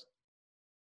Perez?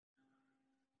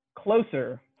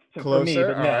 Closer for me,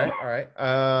 but no. All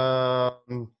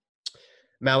right.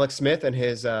 Malik Smith and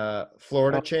his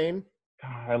Florida chain.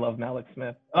 God, I love Malik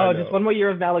Smith. Oh, just one more year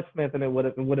of Malik Smith and it would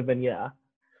have been, yeah.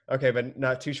 Okay, but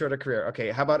not too short a career.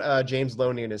 Okay, how about James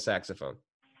Loney and his saxophone?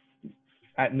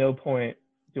 At no point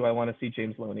do I want to see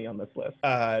James Loney on this list.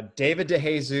 David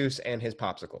DeJesus and his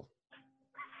popsicle.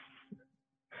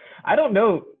 I don't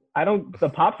know. The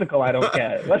popsicle I don't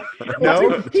get.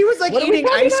 No? He was like eating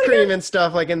ice cream and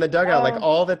stuff like in the dugout like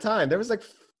all the time. There was like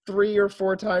 3 or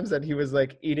 4 times that he was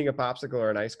like eating a popsicle or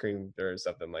an ice cream or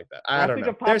something like that. I don't know.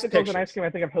 Of popsicles and ice cream, I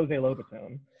think of Jose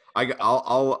Lobaton.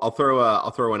 I'll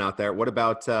throw one out there. What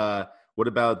about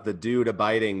the dude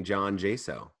abiding John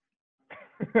Jaso?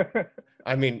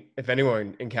 I mean, if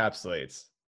anyone encapsulates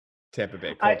Tampa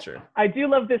Bay culture. I do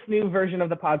love this new version of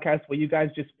the podcast where you guys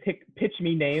just pitch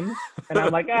me names, and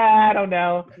I'm like, I don't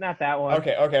know, not that one.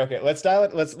 Okay. Let's dial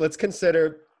it. Let's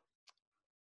consider.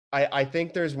 I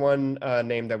think there's one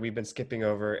name that we've been skipping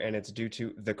over, and it's due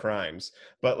to the crimes.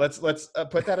 But let's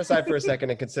put that aside for a second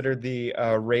and consider the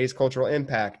Rays cultural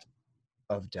impact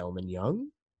of Delman Young.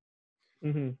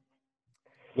 Mm-hmm.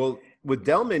 Well, with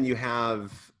Delman, you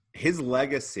have his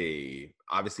legacy,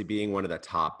 obviously being one of the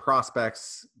top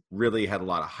prospects really had a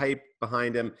lot of hype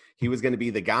behind him. He was going to be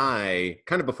the guy,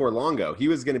 kind of before Longo, he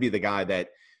was going to be the guy that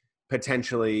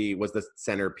potentially was the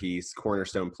centerpiece,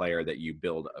 cornerstone player that you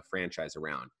build a franchise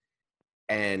around.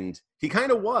 And he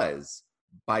kind of was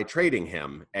by trading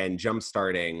him and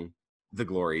jumpstarting the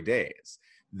glory days.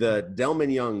 The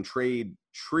Delmon Young trade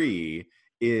tree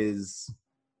is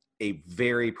a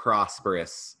very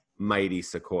prosperous, mighty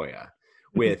sequoia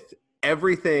with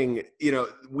everything,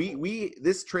 we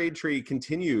this trade tree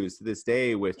continues to this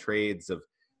day with trades of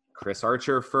Chris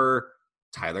Archer for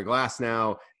Tyler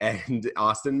Glasnow and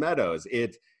Austin Meadows.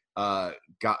 It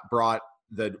brought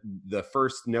the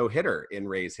first no-hitter in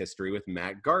Rays history with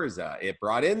Matt Garza. It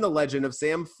brought in the legend of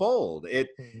Sam Fuld.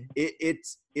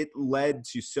 It led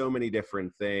to so many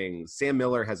different things. Sam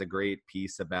Miller has a great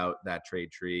piece about that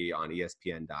trade tree on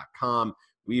ESPN.com.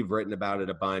 We've written about it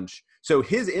a bunch. So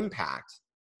his impact,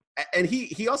 and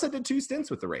he also did 2 stints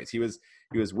with the Rays. He was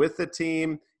with the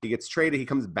team. He gets traded. He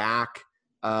comes back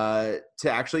to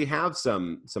actually have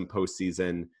some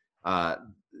postseason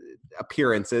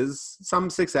appearances, some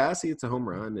success. He hits a home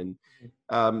run,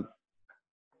 and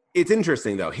it's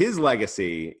interesting though. His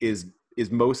legacy is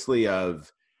mostly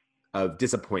of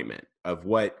disappointment, of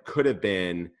what could have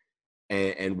been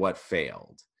and what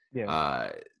failed.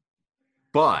 Yeah.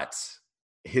 But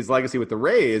his legacy with the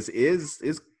Rays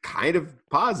is kind of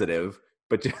positive,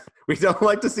 but we don't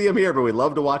like to see him here, but we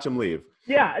love to watch him leave.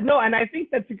 Yeah, no, and I think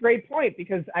that's a great point,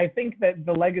 because I think that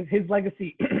his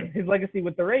legacy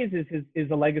with the Rays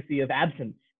is a legacy of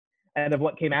absence and of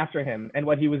what came after him and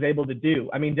what he was able to do.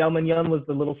 I mean, Delmon Young was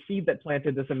the little seed that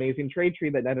planted this amazing trade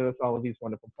tree that netted us all of these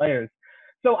wonderful players.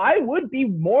 So I would be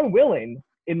more willing,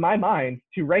 in my mind,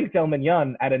 to rank Delmon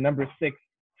Young at a number 6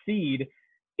 seed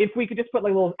if we could just put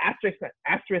like a little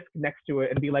asterisk next to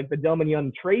it and be like the Delmon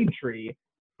Young trade tree,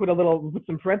 put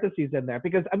some parentheses in there,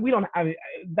 because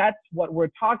that's what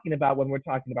we're talking about when we're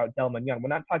talking about Delmon Young. We're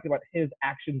not talking about his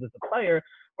actions as a player.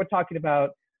 We're talking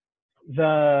about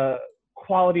the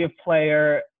quality of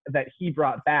player that he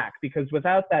brought back, because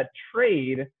without that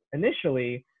trade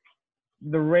initially,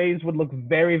 the Rays would look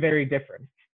very, very different.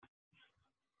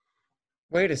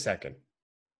 Wait a second.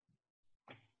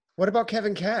 What about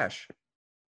Kevin Cash?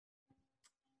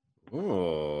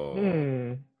 Oh,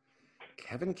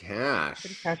 Kevin Cash.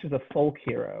 Kevin Cash is a folk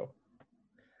hero.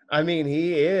 I mean,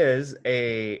 he is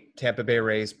a Tampa Bay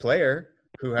Rays player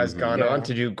who has gone on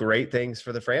to do great things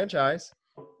for the franchise.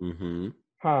 Mm-hmm.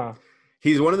 Huh.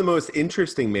 He's one of the most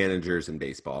interesting managers in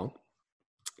baseball.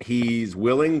 He's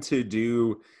willing to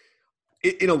do,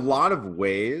 in a lot of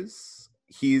ways,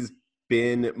 he's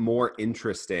been more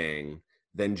interesting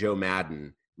than Joe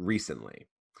Maddon recently.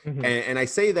 Mm-hmm. And I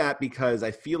say that because I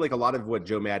feel like a lot of what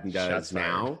Joe Maddon does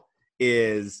now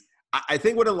is, I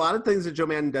think what a lot of things that Joe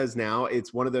Maddon does now,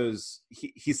 it's one of those,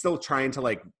 he's still trying to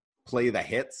like play the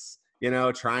hits,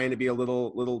 trying to be a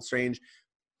little strange.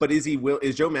 But is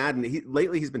Joe Maddon,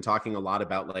 lately he's been talking a lot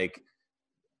about like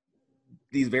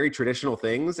these very traditional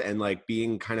things and like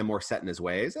being kind of more set in his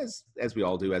ways, as we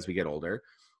all do as we get older.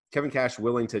 Kevin Cash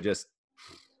willing to just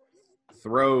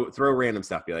throw random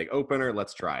stuff, be like, opener,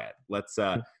 let's try it. Let's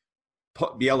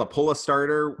be able to pull a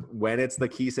starter when it's the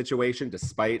key situation,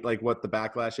 despite like what the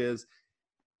backlash is.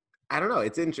 I don't know.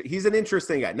 He's an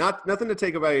interesting guy. Nothing to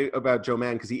take about Joe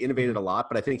Maddon, because he innovated a lot,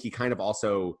 but I think he kind of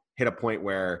also hit a point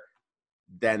where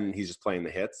then he's just playing the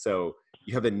hits. So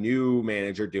you have a new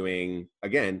manager doing,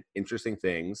 again, interesting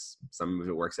things. Some of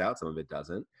it works out, some of it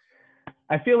doesn't.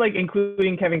 I feel like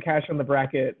including Kevin Cash on the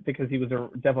bracket because he was a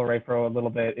Devil Ray for a little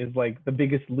bit is like the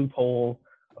biggest loophole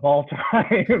of all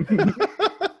time.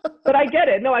 But I get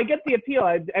it. No, I get the appeal.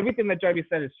 Everything that Jarvis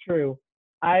said is true.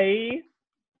 I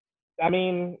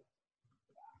mean,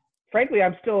 frankly,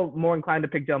 I'm still more inclined to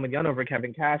pick Delmon Young over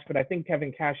Kevin Cash, but I think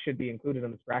Kevin Cash should be included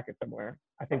in this bracket somewhere.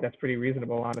 I think that's pretty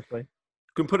reasonable, honestly.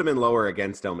 You can put him in lower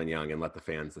against Delmon Young and let the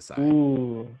fans decide.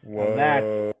 Ooh,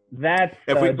 whoa. That's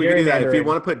if we could do that. If you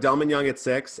want to put Delmon Young at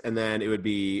 6, and then it would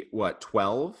be what,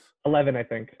 12? 11, I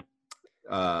think.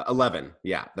 11.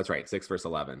 Yeah, that's right. 6 versus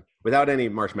 11. Without any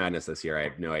March Madness this year, I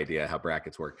have no idea how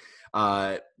brackets work.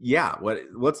 Yeah,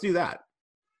 let's do that.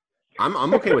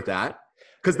 I'm okay with that.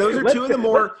 Because those are two of the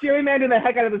more... Let's gerrymander the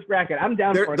heck out of this bracket. I'm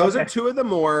down for it. Those are two of the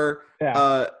more...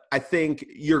 Yeah. I think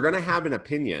you're going to have an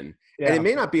opinion. Yeah. And it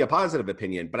may not be a positive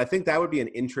opinion, but I think that would be an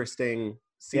interesting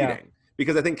seeding. Yeah.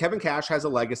 Because I think Kevin Cash has a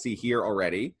legacy here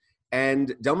already, and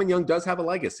Delmon Young does have a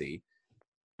legacy.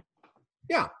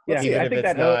 Yeah. I think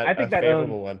that's a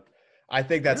favorable one. I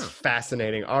think that's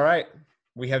fascinating. All right.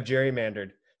 We have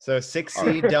gerrymandered. So 6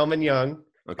 seed Delmon Young,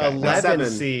 okay. 11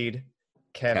 seed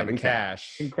Kevin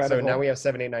Cash. Incredible. So now we have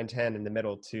 7, 8, 9, 10 in the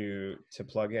middle to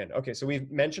plug in. Okay, so we've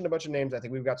mentioned a bunch of names. I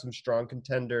think we've got some strong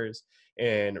contenders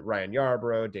in Ryan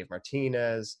Yarbrough, Dave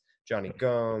Martinez, Johnny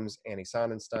Gomes, Annie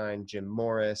Sonnenstein, Jim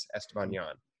Morris, Esteban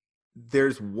Yan.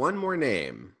 There's one more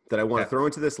name that I want to throw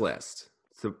into this list.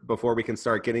 So before we can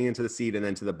start getting into the seed and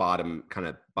then to the bottom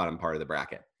part of the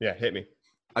bracket. Yeah, hit me.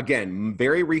 Again,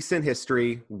 very recent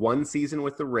history, 1 season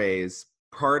with the Rays,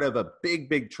 part of a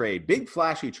big trade, big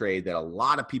flashy trade that a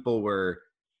lot of people were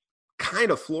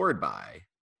kind of floored by.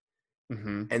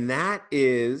 Mm-hmm. And that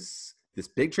is this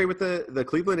big trade with the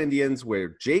Cleveland Indians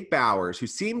where Jake Bauers, who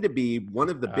seemed to be one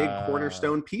of the big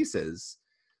cornerstone pieces,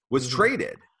 was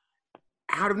traded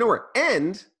out of nowhere.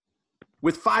 And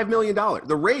with $5 million,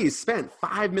 the Rays spent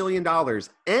 $5 million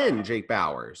and Jake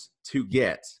Bauers to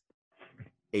get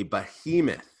a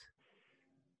behemoth,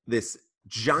 this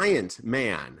giant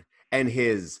man, and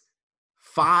his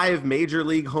 5 major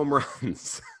league home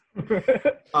runs,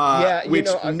 which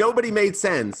nobody made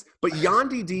sense. But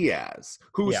Yandy Diaz,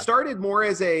 who started more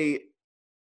as a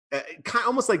kind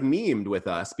almost like memed with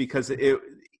us because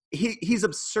he's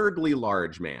absurdly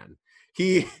large, man.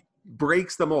 He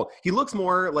breaks the mold. He looks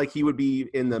more like he would be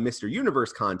in the Mr.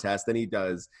 Universe contest than he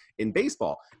does in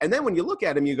baseball. And then when you look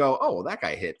at him, you go, oh, well, that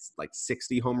guy hits like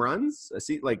 60 home runs.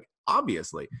 Like,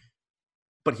 obviously.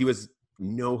 But he was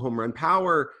no home run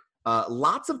power,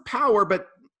 lots of power, but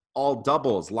all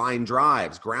doubles, line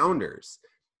drives, grounders.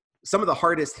 Some of the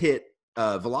hardest hit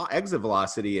exit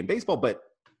velocity in baseball, but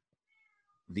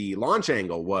the launch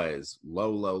angle was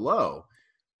low.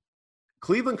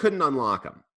 Cleveland couldn't unlock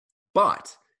him.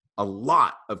 But a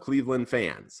lot of Cleveland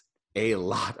fans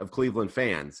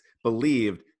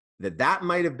believed that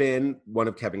might have been one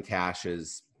of Kevin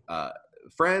Cash's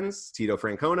friends, Tito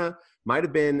Francona, might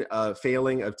have been a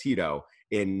failing of Tito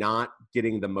in not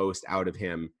getting the most out of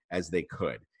him as they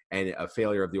could, and a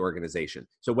failure of the organization.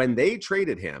 So when they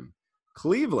traded him,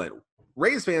 Cleveland,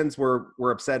 Rays fans were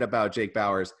upset about Jake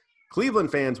Bauers.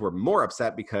 Cleveland fans were more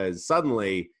upset because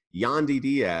suddenly Yandy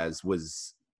Diaz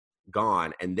was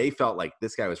gone, and they felt like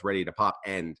this guy was ready to pop,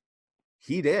 and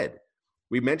he did.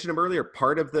 We mentioned him earlier,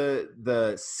 part of the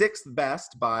 6th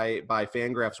best by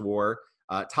Fangraphs WAR,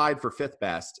 tied for 5th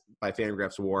best by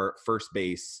Fangraphs WAR first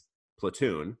base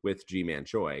platoon with Ji-Man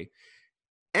Choi,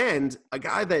 and a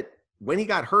guy that when he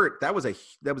got hurt, that was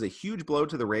a huge blow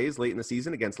to the Rays late in the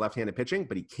season against left-handed pitching,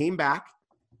 but he came back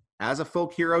as a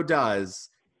folk hero does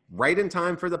right in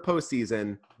time for the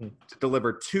postseason to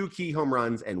deliver 2 key home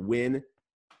runs and win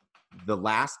the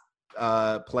last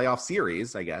playoff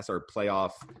series, I guess, or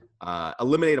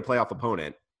eliminate a playoff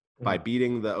opponent by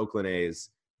beating the Oakland A's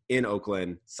in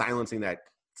Oakland, silencing that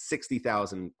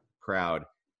 60,000 crowd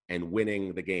and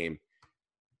winning the game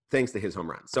thanks to his home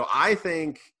run. So I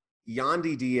think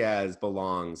Yandy Diaz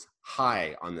belongs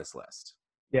high on this list.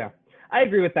 Yeah, I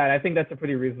agree with that. I think that's a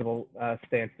pretty reasonable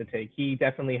stance to take. He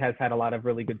definitely has had a lot of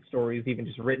really good stories, even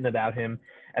just written about him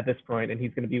at this point, and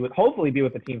he's going to hopefully be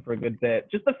with the team for a good bit.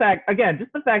 Just the fact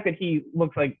that he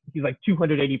looks like he's like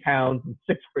 280 pounds and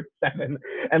 6'7",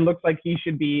 and looks like he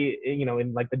should be,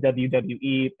 in like the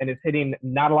WWE, and is hitting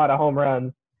not a lot of home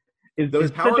runs.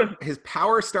 His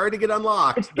power started to get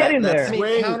unlocked. It's getting there. I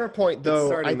mean, counterpoint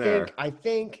though, I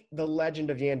think the legend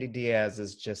of Yandy Diaz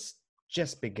is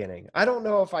just beginning. I don't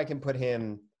know if I can put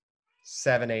him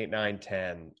 7, 8, 9,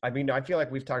 10. I mean, I feel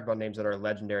like we've talked about names that are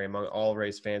legendary among all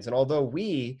Rays fans, and although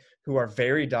we, who are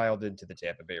very dialed into the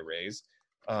Tampa Bay Rays,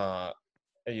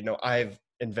 I've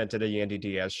invented a Yandy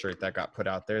Diaz shirt that got put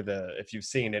out there. If you've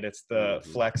seen it, it's the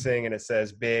flexing and it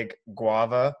says "Big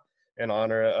Guava" in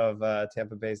honor of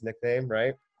Tampa Bay's nickname,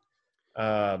 right?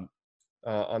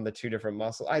 On the 2 different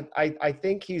muscles. I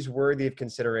think he's worthy of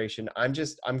consideration.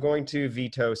 I'm going to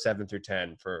veto 7 through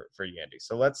 10 for Yandy.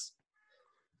 So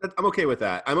I'm okay with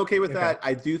that. That.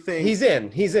 I do think he's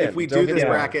in. If we do this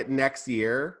bracket next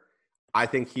year, I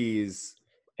think he's.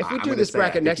 If we do this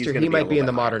bracket next year, he might be in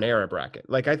the modern era bracket.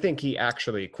 Like, I think he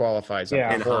actually qualifies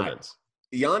on performance.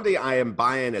 Yandy, I am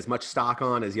buying as much stock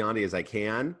on as Yandy as I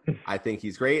can. I think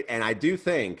he's great. And I do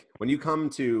think when you come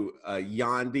to a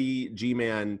Yandy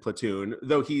G-Man platoon,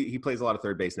 though he plays a lot of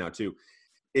third base now too,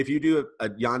 if you do a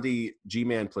Yandy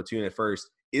G-Man platoon at first,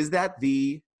 is that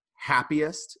the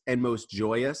happiest and most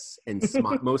joyous and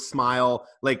most smile,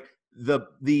 like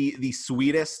the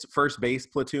sweetest first base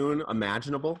platoon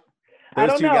imaginable?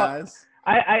 Those two guys?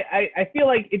 I feel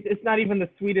like it's not even the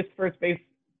sweetest first base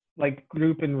like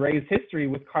group in Rays history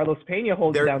with Carlos Pena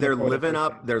holding down. They're living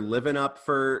up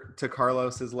to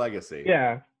Carlos's legacy.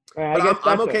 Yeah. But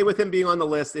I'm okay with him being on the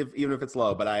list, even if it's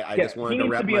low. But I just wanted to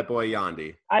rep my boy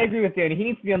Yandy. I agree with Danny. He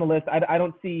needs to be on the list. I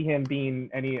don't see him being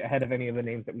ahead of any of the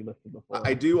names that we listed before.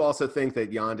 I do also think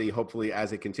that Yandy, hopefully,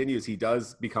 as it continues, he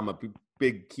does become a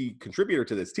big key contributor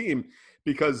to this team,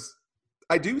 because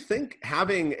I do think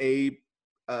having a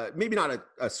maybe not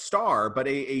a star, but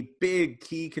a big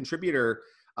key contributor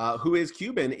who is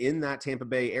Cuban in that Tampa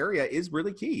Bay area is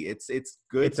really key. It's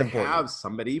good to have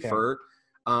somebody for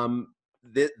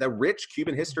the rich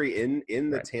Cuban history in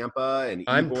the Tampa and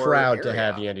I'm Ybor proud area. to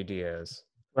have Yandy Diaz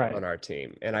on our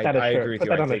team, and I agree with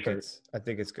you. I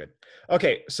think it's good.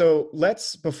 Okay, so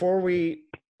before we,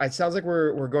 it sounds like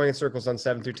we're going in circles on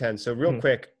 7 through 10. So real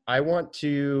quick, I want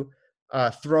to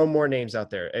throw more names out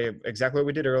there. Exactly what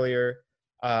we did earlier.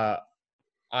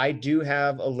 I do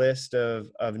have a list of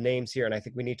names here, and I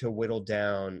think we need to whittle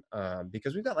down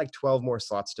because we've got like 12 more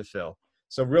slots to fill.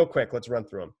 So real quick, let's run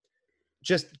through them.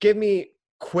 Just give me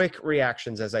quick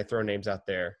reactions as I throw names out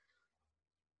there.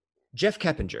 Jeff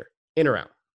Keppinger, in or out?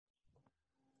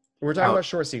 We're talking about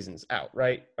short seasons. Out,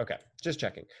 right? Okay, just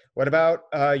checking. What about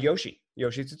Yoshi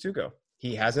Tsutsugo?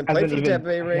 He hasn't played for the Tampa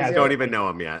Bay Rays yet. Don't even know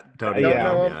him yet. Don't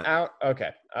know him yet. Out.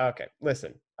 Okay.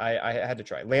 Listen, I had to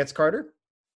try. Lance Carter?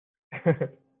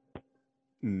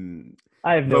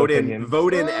 I have no opinion.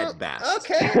 Vote in at best.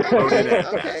 Okay.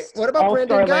 What about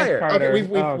Brandon Guyer?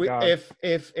 Okay,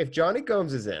 if Johnny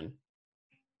Gomes is in,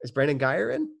 is Brandon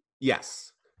Guyer in?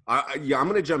 Yes. I'm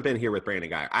going to jump in here with Brandon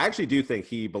Guyer. I actually do think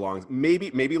he belongs.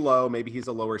 Maybe low. Maybe he's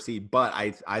a lower seed. But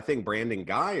I think Brandon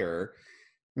Guyer,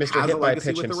 Mr. Hit by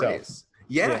Pitch himself.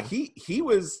 Yeah, he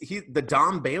was the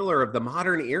Dom Baylor of the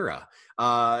modern era.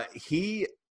 He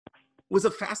was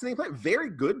a fascinating player, very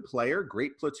good player,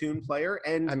 great platoon player,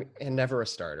 and never a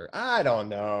starter. I don't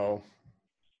know.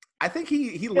 I think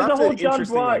he left an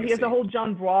interesting legacy. He has a whole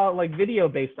John Brois video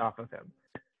based off of him.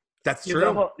 That's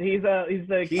true. He's in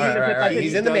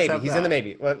the maybe. He's in the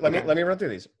maybe. Let me run through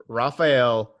these.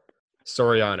 Rafael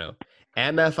Soriano,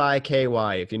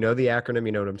 MFIKY. If you know the acronym,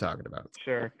 you know what I'm talking about.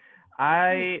 Sure.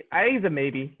 He's a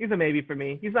maybe. He's a maybe for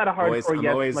me. He's not a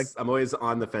hardcore I'm always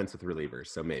on the fence with relievers,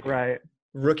 so maybe. Right.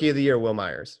 Rookie of the year, Will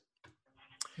Myers.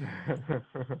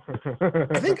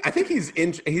 I think he's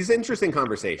interesting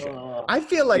conversation. I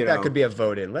feel like that could be a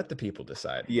vote in. Let the people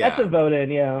decide. Yeah, that's a vote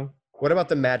in. Yeah. What about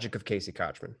the magic of Casey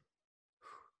Kochman?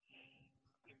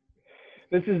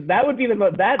 That would be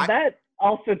that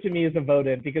also to me is a vote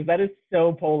in, because that is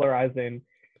so polarizing.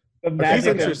 He's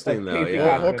interesting though.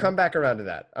 Yeah. We'll come back around to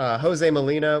that. Jose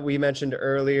Molina, we mentioned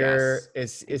earlier.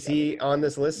 Yes. Is he on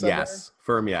this list somewhere? Yes,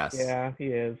 firm yes. Yeah, he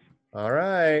is. All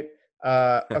right.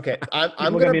 Okay.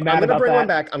 I'm gonna bring one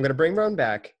back. I'm gonna bring one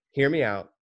back. Hear me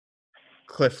out.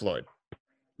 Cliff Floyd.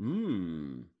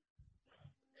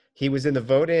 He was in the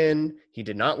vote in. He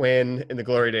did not win in the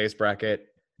Glory Days bracket.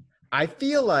 I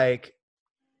feel like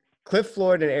Cliff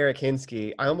Floyd and Eric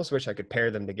Hinsky, I almost wish I could pair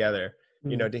them together,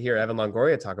 to hear Evan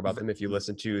Longoria talk about them. If you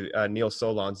listen to Neil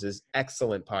Solondz'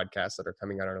 excellent podcasts that are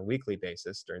coming out on a weekly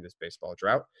basis during this baseball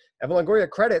drought, Evan Longoria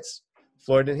credits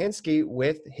Floyd and Hinsky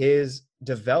with his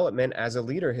development as a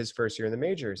leader his first year in the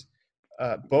majors.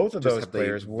 Both of those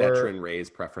players were veteran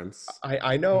Rays preference.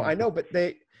 I know, but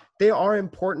they are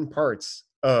important parts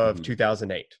of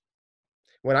 2008.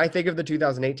 When I think of the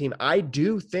 2008 team, I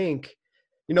do think,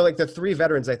 like the three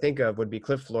veterans I think of would be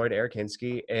Cliff Floyd, Eric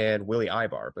Hinsky, and Willie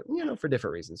Ibar, but for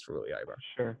different reasons for Willie Ibar.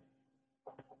 Sure.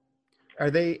 Are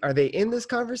they in this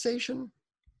conversation?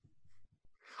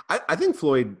 I think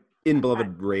Floyd in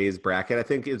beloved Rays bracket, I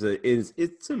think it's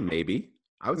a maybe.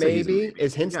 I would say maybe.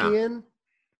 Is Hinsky in?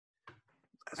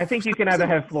 I think you can either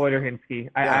have Floyd or Hinsky.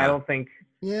 I don't think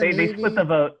they split the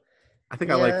vote. I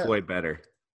think I like Floyd better.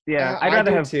 Yeah, I'd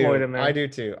rather have Floyd in there. I do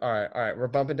too. All right. We're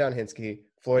bumping down Hinsky.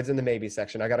 Floyd's in the maybe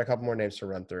section. I got a couple more names to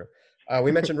run through.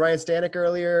 We mentioned Ryan Stanek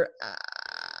earlier.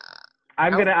 I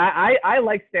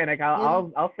like Stanek.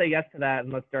 I'll say yes to that,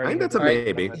 and let's start. I think that's a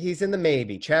maybe. He's in the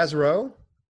maybe. Chaz Rowe.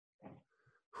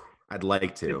 I'd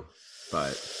like to,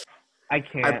 but I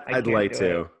can't. I'd like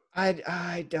to.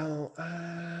 I don't.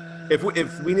 If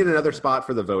we need another spot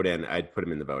for the vote in, I'd put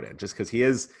him in the vote in, just because he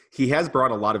has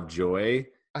brought a lot of joy.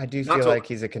 I do feel like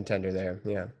he's a contender there.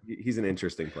 Yeah, he's an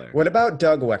interesting player. What about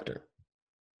Doug Wechter?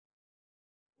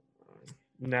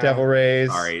 No. Devil Rays.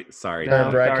 Sorry.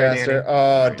 Broadcaster.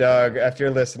 Oh, Doug, if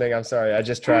you're listening, I'm sorry. I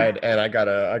just tried and I got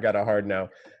a hard no.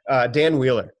 Dan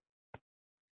Wheeler.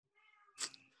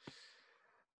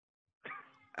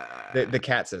 The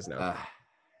cat says no.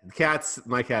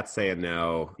 My cat's saying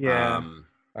no. Yeah.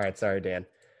 All right, sorry, Dan.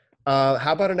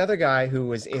 How about another guy who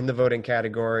was in the voting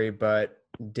category but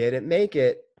didn't make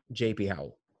it? JP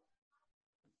Howell.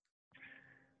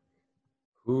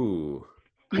 Ooh.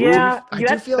 I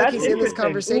do feel like he's in this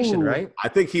conversation, right? I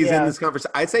think he's in this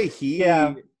conversation. I'd say he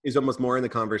is almost more in the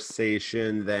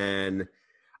conversation than,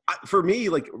 for me,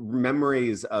 like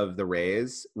memories of the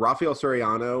Rays. Rafael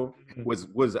Soriano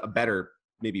was a better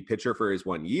maybe pitcher for his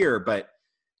 1 year, but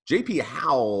JP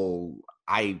Howell,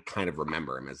 I kind of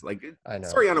remember him as like,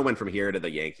 Soriano went from here to the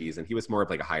Yankees, and he was more of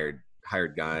like a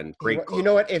hired gun. Great. You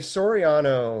know what? If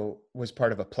Soriano was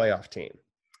part of a playoff team,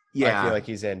 I feel like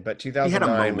he's in. But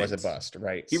 2009 was a bust,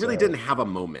 right? He really didn't have a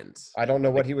moment. I don't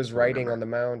know what he was writing on the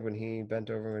mound when he bent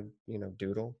over and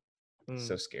doodle.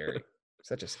 So scary.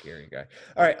 Such a scary guy.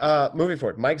 All right, moving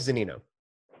forward. Mike Zunino.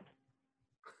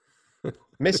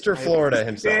 Mr. Florida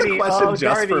himself. Danny, question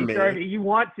just for me. Darby, you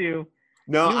want to.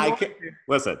 No, I can't.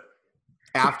 Listen,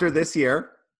 after this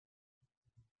year,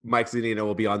 Mike Zunino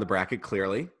will be on the bracket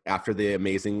clearly after the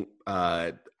amazing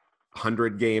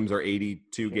 100 games or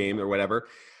 82 games or whatever.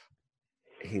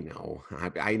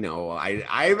 I know.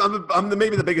 I'm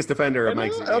maybe the biggest defender of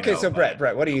Mike Zunino. Okay, so Brett,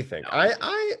 what do you think? I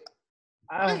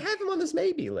have him on this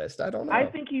maybe list. I don't know. I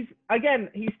think he's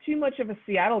too much of a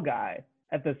Seattle guy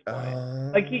at this point.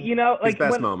 His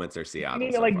best moments are Seattle.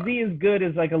 Z is good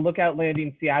as like a lookout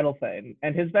landing Seattle thing,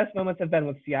 and his best moments have been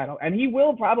with Seattle, and he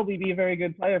will probably be a very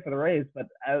good player for the Rays, but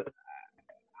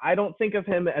I don't think of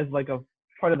him as like a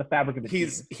part of the fabric of the team.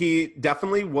 He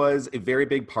definitely was a very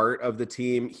big part of the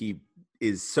team. He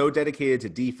is so dedicated to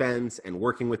defense and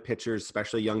working with pitchers,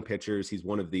 especially young pitchers. He's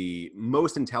one of the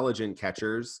most intelligent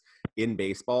catchers in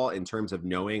baseball in terms of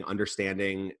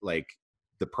understanding like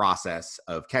the process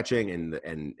of catching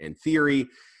and theory.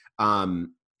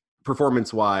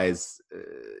 Performance wise,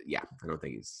 I don't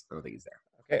think he's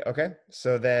there. Okay.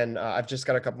 So then I've just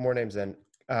got a couple more names. Then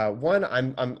one,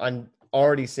 I'm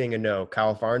already seeing a no.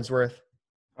 Kyle Farnsworth.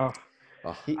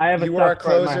 I have a soft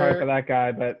spot in my heart for that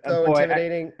guy, but so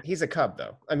intimidating. He's a Cub,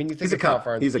 though. I mean, you think of Kyle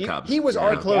Farnsworth. He's a Cub. He was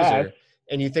our closer,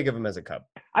 and you think of him as a Cub.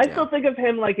 I still think of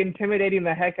him like intimidating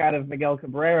the heck out of Miguel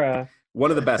Cabrera. One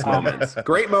of the best moments.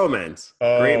 Great moments.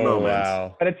 Great moments.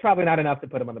 Wow. But it's probably not enough to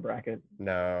put him on the bracket.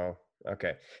 No.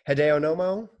 Okay. Hideo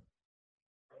Nomo?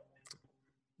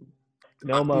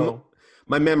 Nomo.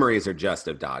 My memories are just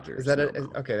of Dodgers. Is that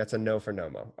okay, that's a no for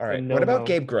Nomo. All right. What about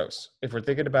Gabe Gross? If we're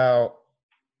thinking about...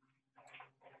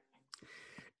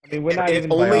 I mean, we're not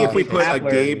even only if we put Kapler.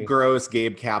 A Gabe Gross,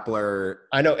 Gabe Kapler.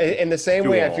 I know. In the same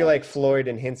way, I feel like Floyd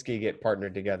and Hinsky get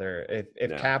partnered together. If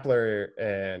Kapler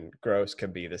and Gross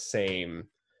could be the same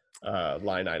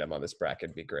line item on this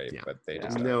bracket, it'd be great. But they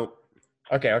just no.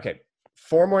 Okay.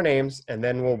 4 more names, and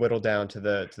then we'll whittle down to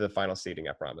the final seating.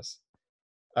 I promise.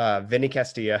 Vinny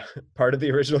Castilla, part of the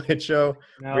original Hit Show.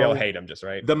 No. We all hate him, just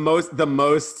right. The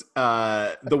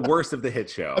worst of the Hit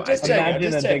Show. I'm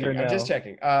just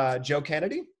checking. Joe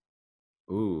Kennedy.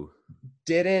 Ooh.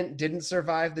 Didn't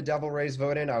survive the Devil Rays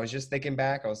vote-in. I was just thinking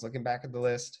back. I was looking back at the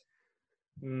list.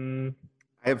 I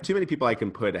have too many people I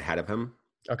can put ahead of him.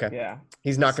 Okay. Yeah.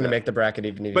 He's not going to make the bracket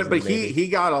even if But he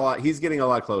got a lot. He's getting a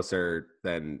lot closer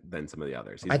than some of the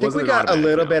others. I think we got a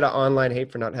little bit of online hate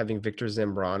for not having Victor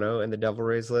Zambrano in the Devil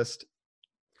Rays list.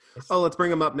 Let's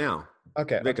bring him up now.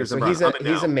 Okay. So he's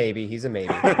a maybe. He's a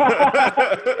maybe. Well,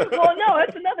 no,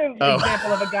 that's another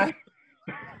example of a guy.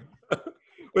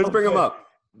 Let's bring him up.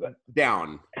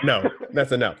 Down. No,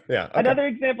 that's a no. Yeah. Okay. Another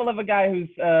example of a guy whose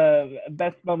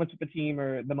best moments with the team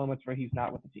are the moments where he's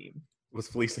not with the team. Was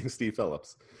fleecing Steve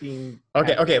Phillips.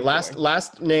 Okay.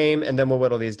 Last name, and then we'll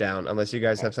whittle these down. Unless you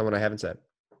guys have someone I haven't said.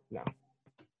 No.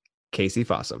 Casey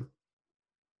Fossum.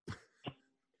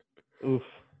 Oof.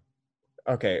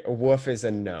 Okay, woof is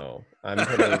a no.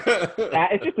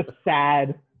 It's just a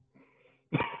sad.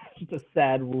 Just a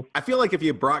sad woof. I feel like if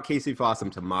you brought Casey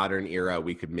Fossum to modern era,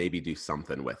 we could maybe do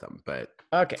something with him. But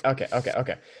okay.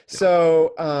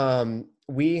 So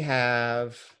we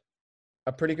have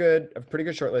a pretty good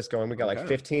short list going. We got like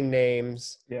 15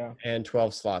 names, and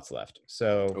 12 slots left.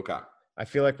 So I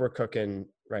feel like we're cooking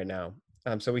right now.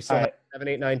 So we still have 7,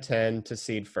 8, 9, 10 to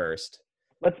seed first.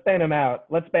 Let's ban him out.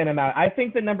 I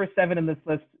think the number 7 in this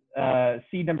list,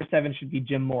 seed number 7, should be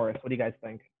Jim Morris. What do you guys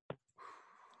think?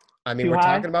 I mean, we're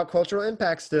talking about cultural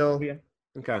impact still. Yeah.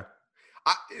 Okay.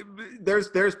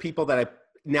 There's people that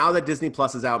now that Disney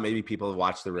Plus is out, maybe people have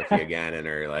watched The Rookie again and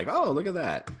are like, oh, look at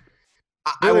that.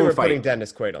 Really, we're putting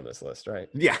Dennis Quaid on this list, right?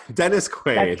 Yeah, Dennis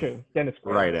Quaid. That's true. Dennis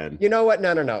Quaid. Right in. You know what?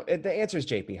 No. The answer is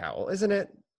JP Howell, isn't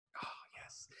it?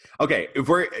 Okay,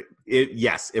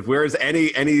 if there's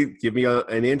any, give me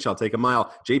an inch, I'll take a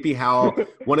mile. JP Howell,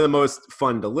 one of the most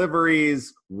fun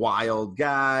deliveries, wild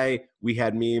guy. We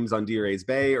had memes on D-Rays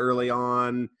Bay early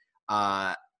on.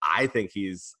 I think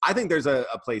there's a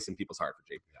place in people's heart for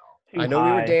JP Howell. I know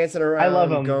we were dancing around. I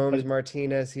love him, Gomes,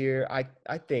 Martinez here.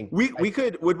 I think we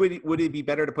could. Would it be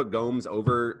better to put Gomes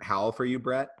over Howell for you,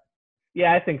 Brett?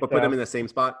 Yeah, I think so. But put him in the same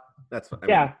spot. That's fine.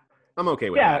 Yeah, I'm okay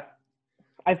with that.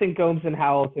 I think Gomes and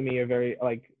Howell to me are very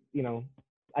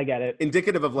I get it.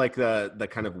 Indicative of like the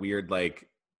kind of weird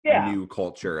new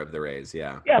culture of the Rays.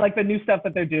 Yeah, like the new stuff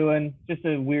that they're doing. Just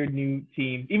a weird new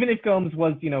team. Even if Gomes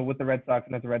was with the Red Sox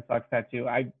and has a Red Sox tattoo,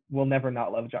 I will never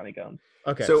not love Johnny Gomes.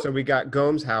 Okay, so we got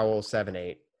Gomes, Howell,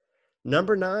 7-8.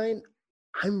 Number 9,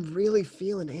 I'm really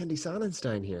feeling Andy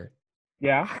Sonnenstein here.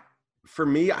 Yeah. For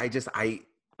me, Ryan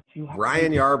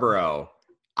Yarbrough.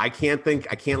 I can't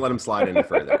let him slide any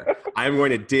further. I'm going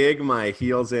to dig my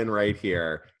heels in right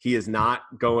here. He is not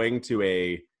going to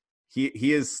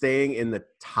he is staying in the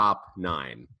top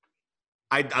 9.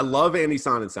 I love Andy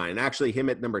Sonnenstein. Actually, him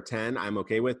at number 10, I'm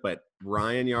okay with, but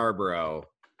Ryan Yarbrough,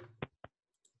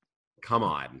 come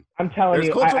on. I'm telling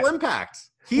you. There's cultural impact.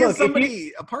 He is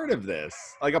somebody a part of this,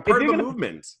 like a part of the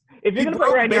movement. If you're going to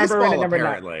put Ryan Yarbrough in at number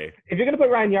 9, if you're going to put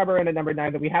Ryan Yarbrough in at number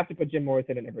 9, then we have to put Jim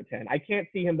Morrison at number 10. I can't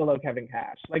see him below Kevin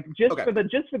Cash. Like just for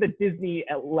the Disney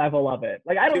level of it.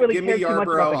 Like I don't really care too much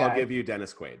about the guy. I'll give you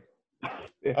Dennis Quaid.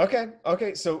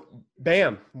 Okay. So,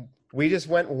 bam. We just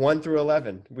went 1 through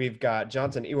 11. We've got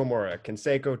Johnson, Iwamura,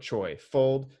 Canseco, Choi,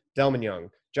 Fold, Delman Young,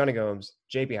 Johnny Gomes,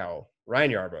 J.P. Howell,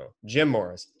 Ryan Yarbrough, Jim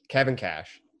Morris, Kevin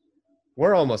Cash.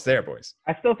 We're almost there, boys.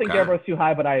 I still think Yarbrough's too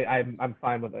high, but I'm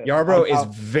fine with it. Yarbrough is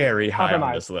very high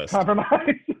on this list.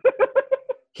 Compromise.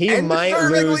 He might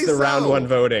lose the round 1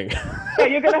 voting. Yeah,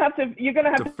 you're gonna have to.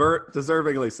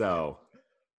 Deservingly so.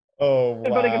 Oh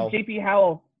wow. Voting of J.P.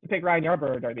 Howell to pick Ryan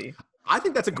Yarbrough or Darby. I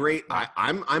think that's a great.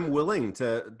 I'm willing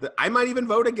to. I might even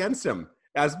vote against him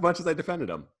as much as I defended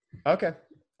him. Okay.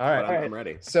 All right. I'm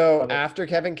ready. So after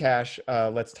Kevin Cash,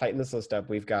 let's tighten this list up.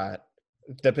 We've got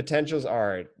the potentials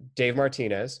are Dave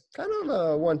Martinez, kind of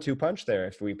a 1-2 punch there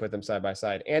if we put them side by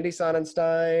side. Andy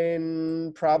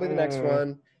Sonnenstein, probably the next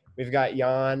one. We've got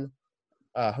Jan,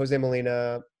 Jose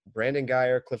Molina, Brandon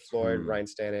Guyer, Cliff Floyd, Ryan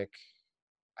Stanek.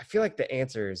 I feel like the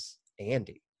answer is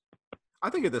Andy.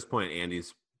 I think at this point,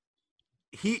 Andy's.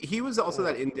 He was also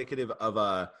that indicative of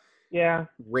a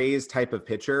Rays type of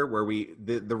pitcher where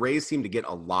the Rays seem to get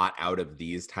a lot out of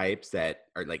these types that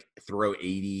are like throw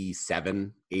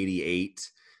 87,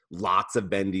 88, lots of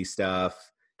bendy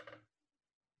stuff.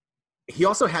 He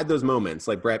also had those moments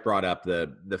like Brett brought up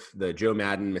the Joe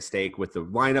Madden mistake with the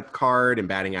lineup card and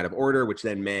batting out of order, which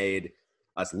then made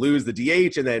us lose the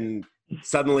DH. And then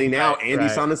suddenly now Andy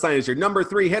Sonnenstein is your number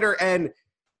 3 hitter. And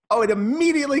it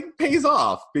immediately pays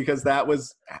off because that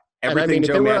was everything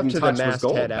Joe Madden touched was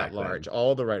gold at large.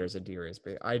 All the writers at D-Rays,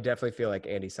 but I definitely feel like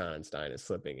Andy Sonnenstein is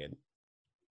slipping in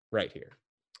right here.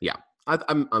 Yeah,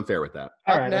 I'm fair with that.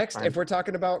 Up next, if we're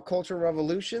talking about cultural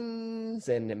revolutions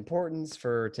and importance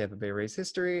for Tampa Bay Rays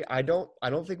history, I don't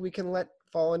think we can let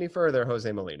fall any further Jose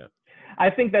Molina. I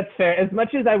think that's fair. As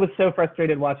much as I was so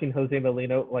frustrated watching Jose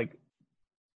Molina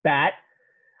bat,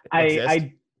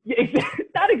 I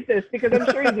not exist because I'm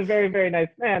sure he's a very, very nice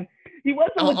man. He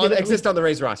wasn't exist on the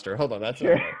Rays roster. Hold on, that's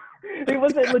sure. He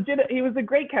was He was a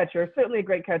great catcher, certainly a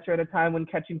great catcher at a time when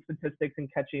catching statistics and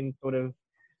catching sort of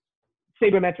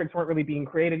sabermetrics weren't really being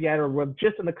created yet, or were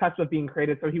just on the cusp of being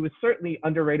created. So he was certainly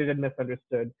underrated and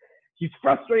misunderstood. He's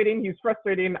frustrating.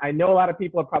 I know a lot of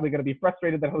people are probably going to be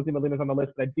frustrated that Jose Molina's on the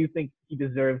list, but I do think he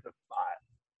deserves a spot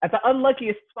at the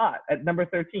unluckiest spot at number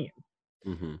 13.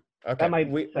 Mm-hmm. Okay,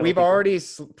 we've already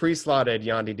pre-slotted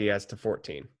Yandy Diaz to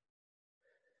 14.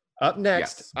 Up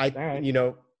next,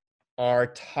 our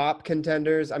top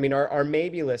contenders. I mean, our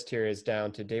maybe list here is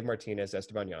down to Dave Martinez,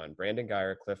 Esteban Yan, Brandon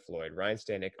Guyer, Cliff Floyd, Ryan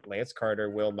Stanek, Lance Carter,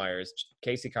 Will Myers,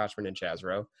 Casey Kochman, and Chaz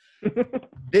Rowe.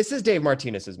 This is Dave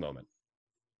Martinez's moment.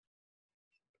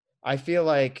 I feel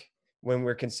like when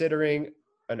we're considering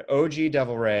an OG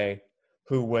Devil Ray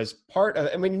who was part of,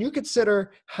 I mean, you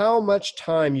consider how much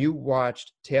time you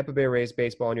watched Tampa Bay Rays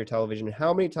baseball on your television,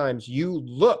 how many times you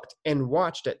looked and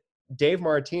watched it. Dave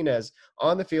Martinez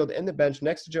on the field, in the bench,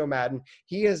 next to Joe Madden.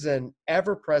 He is an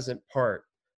ever-present part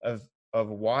of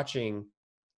watching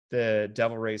the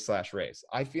Devil Rays / Rays.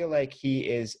 I feel like he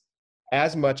is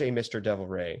as much a Mr. Devil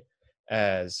Ray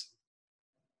as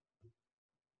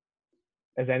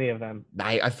any of them.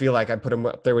 I feel like I put him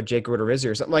up there with Jake Odorizzi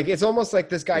or something. Like, it's almost like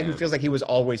this guy who feels like he was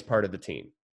always part of the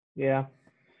team. Yeah.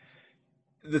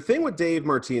 The thing with Dave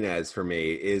Martinez for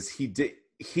me is he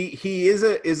is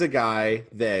a guy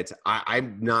that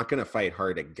I'm not going to fight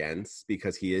hard against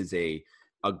because he is a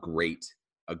great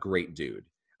dude,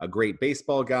 a great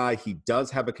baseball guy. He does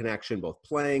have a connection both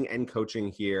playing and coaching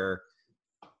here.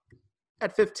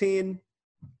 At 15,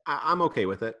 I'm okay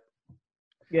with it.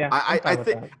 Yeah,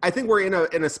 I think we're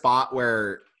in a spot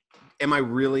where, am I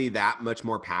really that much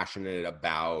more passionate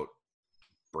about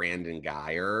Brandon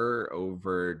Guyer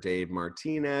over Dave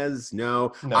Martinez?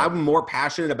 No. I'm more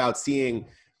passionate about seeing.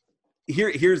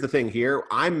 Here's the thing here.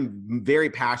 I'm very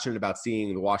passionate about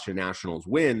seeing the Washington Nationals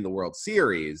win the World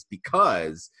Series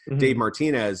because Dave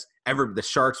Martinez, the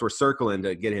Sharks were circling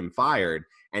to get him fired,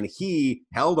 and he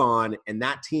held on, and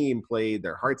that team played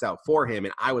their hearts out for him.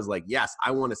 And I was like, yes,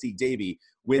 I want to see Davey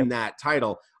win that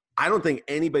title. I don't think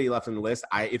anybody left on the list.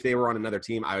 If they were on another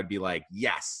team, I would be like,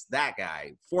 yes, that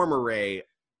guy, former Ray,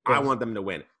 I want them to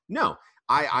win. No.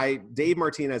 Dave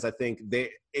Martinez, I think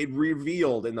it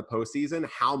revealed in the postseason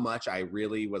how much I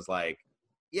really was like,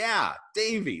 yeah,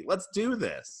 Davey, let's do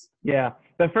this. Yeah.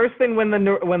 The first thing when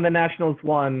the Nationals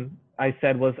won, I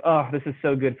said was, oh, this is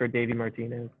so good for Davey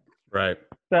Martinez. Right.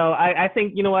 So I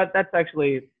think, you know what, that's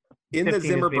actually in the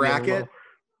Zimmer bracket.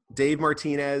 Dave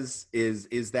Martinez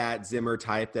is that Zimmer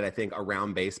type that I think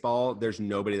around baseball, there's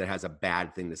nobody that has a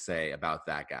bad thing to say about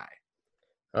that guy.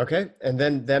 Okay, and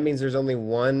then that means there's only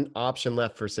one option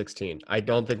left for 16. I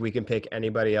don't think we can pick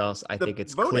anybody else. I think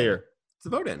it's clear. It's a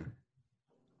vote-in.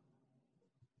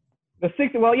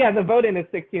 The vote-in is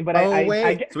 16, but so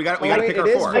we got to pick our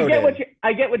four.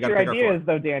 I get what your idea is,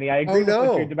 though, Danny. I agree with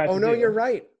what you're about to do. You're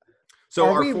right. So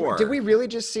our four. Did we really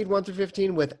just seed 1 through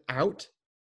 15 without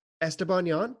Esteban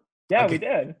Yan? Yeah, we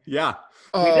did. Yeah.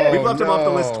 We We've left him off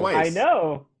the list twice. I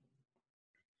know.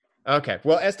 Okay.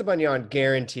 Well, Esteban Yan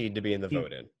guaranteed to be in the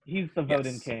vote-in. He's the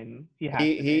vote-in king.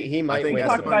 He might win. We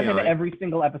talk about him in every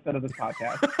single episode of this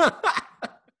podcast.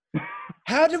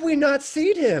 How did we not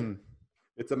seed him?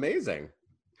 It's amazing.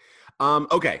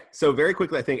 Okay, so very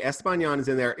quickly, I think Esteban Yan is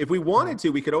in there. If we wanted to,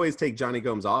 we could always take Johnny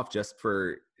Gomes off just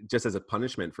as a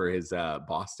punishment for his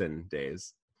Boston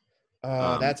days.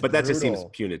 But that just seems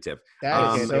punitive.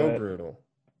 That is so brutal.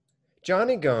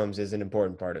 Johnny Gomes is an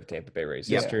important part of Tampa Bay Rays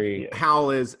history. Yeah.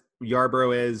 Howell is,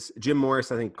 Yarbrough is, Jim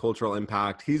Morris, I think cultural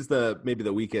impact. He's maybe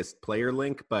the weakest player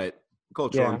link, but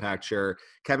cultural impact, sure.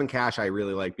 Kevin Cash, I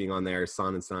really like being on there.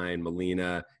 Sonnenstein,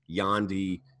 Molina,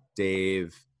 Yandy,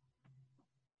 Dave.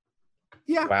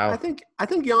 Yeah, wow. I think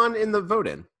Yan in the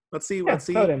vote-in. Let's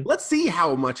see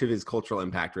how much of his cultural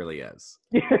impact really is.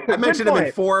 I mentioned him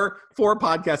in four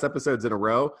podcast episodes in a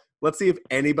row. Let's see if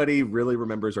anybody really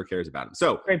remembers or cares about him.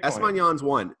 So Esteban Yan's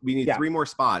one. We need 3 more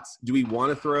spots. Do we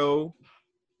want to throw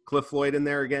Cliff Floyd in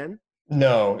there again?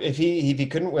 No. If he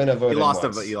couldn't win a vote, he lost a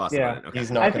vote. Okay.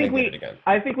 He's not going to get it again.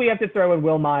 I think we have to throw in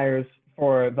Will Myers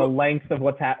for the length of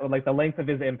what's happened, like the length of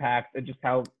his impact and just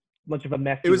how much of a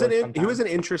mess he was an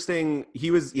interesting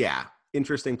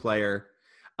player.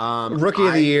 Rookie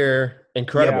of the year,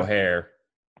 incredible hair.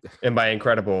 And by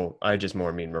incredible, I just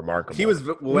more mean remarkable. He was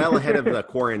well ahead of the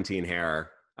quarantine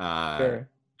hair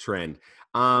trend.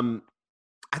 I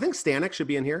think Stanek should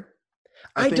be in here.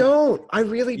 I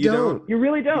really don't. You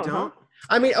really don't? You don't?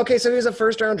 I mean, okay, so he was a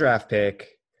first-round draft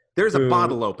pick. There's a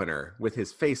bottle opener with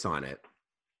his face on it.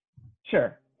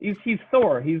 Sure. He's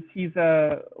Thor. He's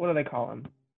what do they call him?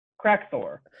 Crack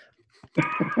Thor.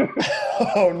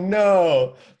 Oh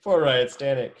no. Poor Ryan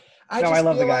Stanek. I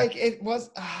love feel the guy. Like it was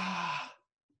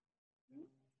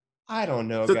I don't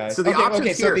know, guys. So the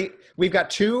options here, we've got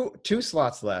two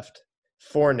slots left.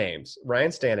 4 names.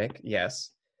 Ryan Stanek,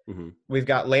 yes. Mm-hmm. We've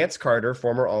got Lance Carter,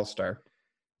 former All-Star.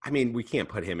 I mean, we can't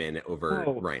put him in over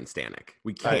Ryan Stanek.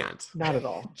 We can't. Not at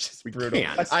all. Just brutal.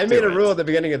 I made a rule at the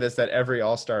beginning of this that every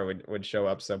All-Star would show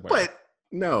up somewhere. But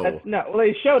no. Well,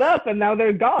 they showed up and now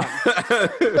they're gone.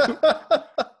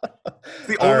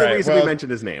 The only reason we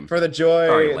mentioned his name. For the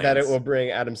joy that it will bring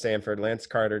Adam Sanford, Lance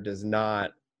Carter does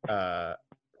not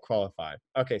qualify.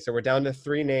 Okay, so we're down to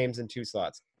 3 names and 2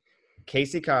 slots.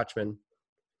 Casey Kochman,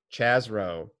 Chaz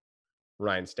Rowe,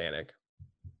 Ryan Stanek.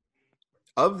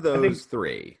 Of those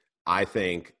 3, I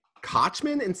think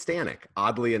Kochman and Stanek,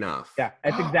 oddly enough. Yeah,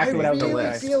 that's exactly what I was going to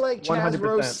say. I feel like Chaz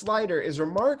Rowe's slider is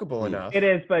remarkable enough. It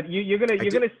is, but you're gonna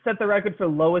set the record for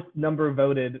lowest number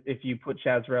voted if you put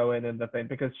Chaz Rowe in the thing,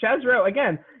 because Chaz Rowe,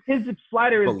 again, his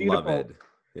slider is beautiful.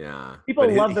 Yeah,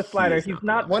 people love the slider. He's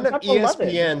not one of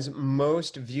ESPN's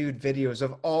most viewed videos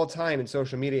of all time in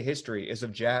social media history is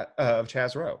of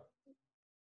Chaz Rowe.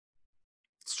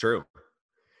 It's true,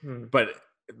 but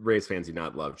Rays fans do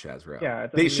not love Chaz Rowe. Yeah,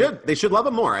 they should love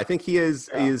him more. I think he is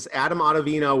Adam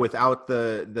Ottavino without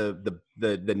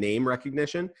the name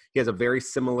recognition. He has a very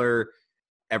similar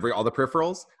all the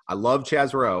peripherals. I love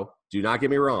Chaz Rowe. Do not get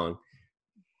me wrong.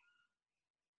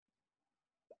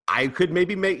 I could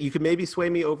maybe sway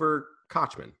me over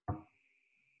Kochman.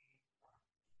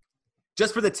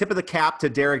 just for the tip of the cap to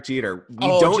Derek Jeter. We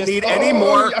don't need any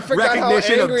more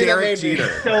recognition of Derek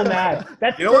Jeter. So mad.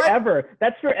 That's forever.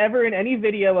 That's forever in any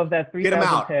video of that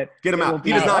 3,000 hit. Get him out.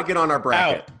 He does not get on our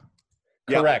bracket.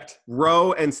 Correct.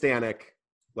 Rowe and Stanek.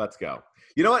 Let's go.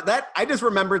 You know what? I just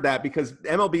remembered that because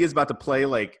MLB is about to play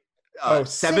like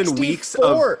 7 weeks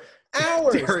of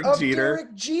hours Derek of Jeter.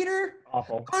 Derek Jeter.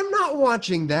 Awful. I'm not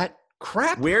watching that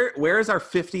crap. Where is our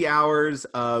 50 hours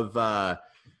of?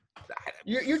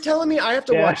 You're telling me I have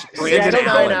to watch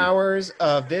 9 hours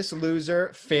of this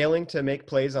loser failing to make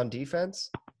plays on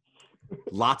defense?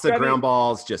 Lots of ground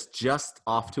balls just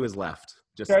off to his left.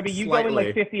 Just Darby, you go in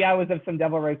like 50 hours of some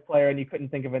Devil Rays player and you couldn't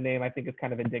think of a name. I think is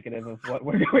kind of indicative of what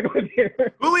we're going with here.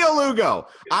 Julio Lugo.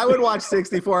 I would watch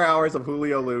 64 hours of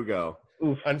Julio Lugo.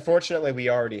 Oof. Unfortunately, we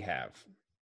already have.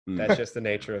 That's just the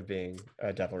nature of being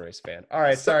a Devil Rays fan. All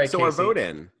right, sorry, So Casey.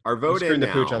 our vote in the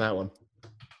now. pooch on that one.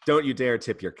 Don't you dare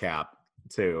tip your cap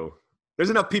too. There's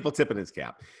enough people tipping his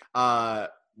cap.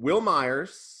 Will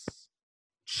Myers,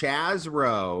 Chaz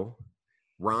Rowe,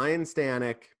 Ryan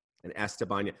Stanek, and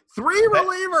Esteban. 3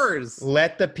 relievers.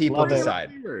 Let the people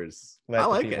decide. I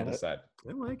like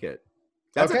it.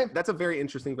 That's a very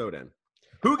interesting vote in.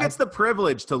 Who gets the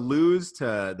privilege to lose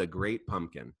to the Great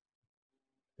Pumpkin?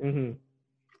 Mm-hmm.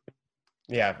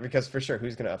 Yeah, because for sure,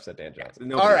 who's going to upset Dan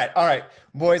Johnson? All right.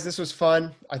 Boys, this was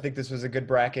fun. I think this was a good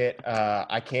bracket.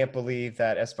 I can't believe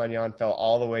that Espanyol fell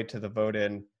all the way to the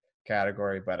vote-in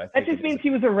category, but I think that just means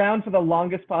he was around for the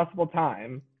longest possible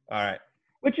time. All right.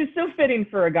 Which is so fitting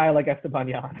for a guy like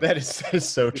Esteban. That is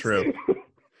so true.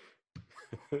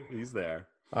 He's there.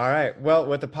 All right. Well,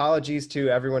 with apologies to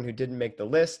everyone who didn't make the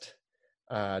list,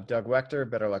 Doug Wechter,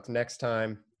 better luck next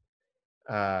time.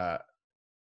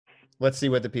 Let's see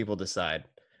what the people decide.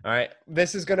 All right.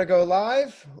 This is going to go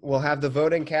live. We'll have the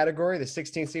voting category. The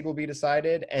 16th seed will be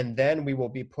decided, and then we will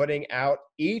be putting out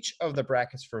each of the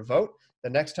brackets for vote. The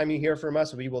next time you hear from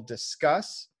us, we will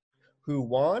discuss who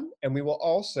won, and we will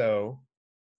also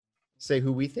say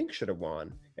who we think should have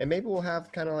won. And maybe we'll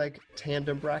have kind of like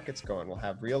tandem brackets going. We'll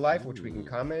have real life, which we can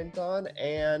comment on.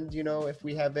 And, if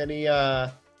we have any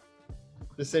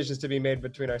decisions to be made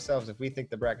between ourselves, if we think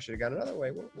the bracket should have gone another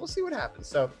way, we'll see what happens.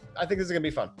 So I think this is going to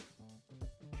be fun.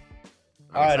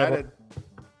 All right.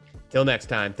 Till next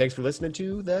time. Thanks for listening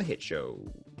to The Hit Show.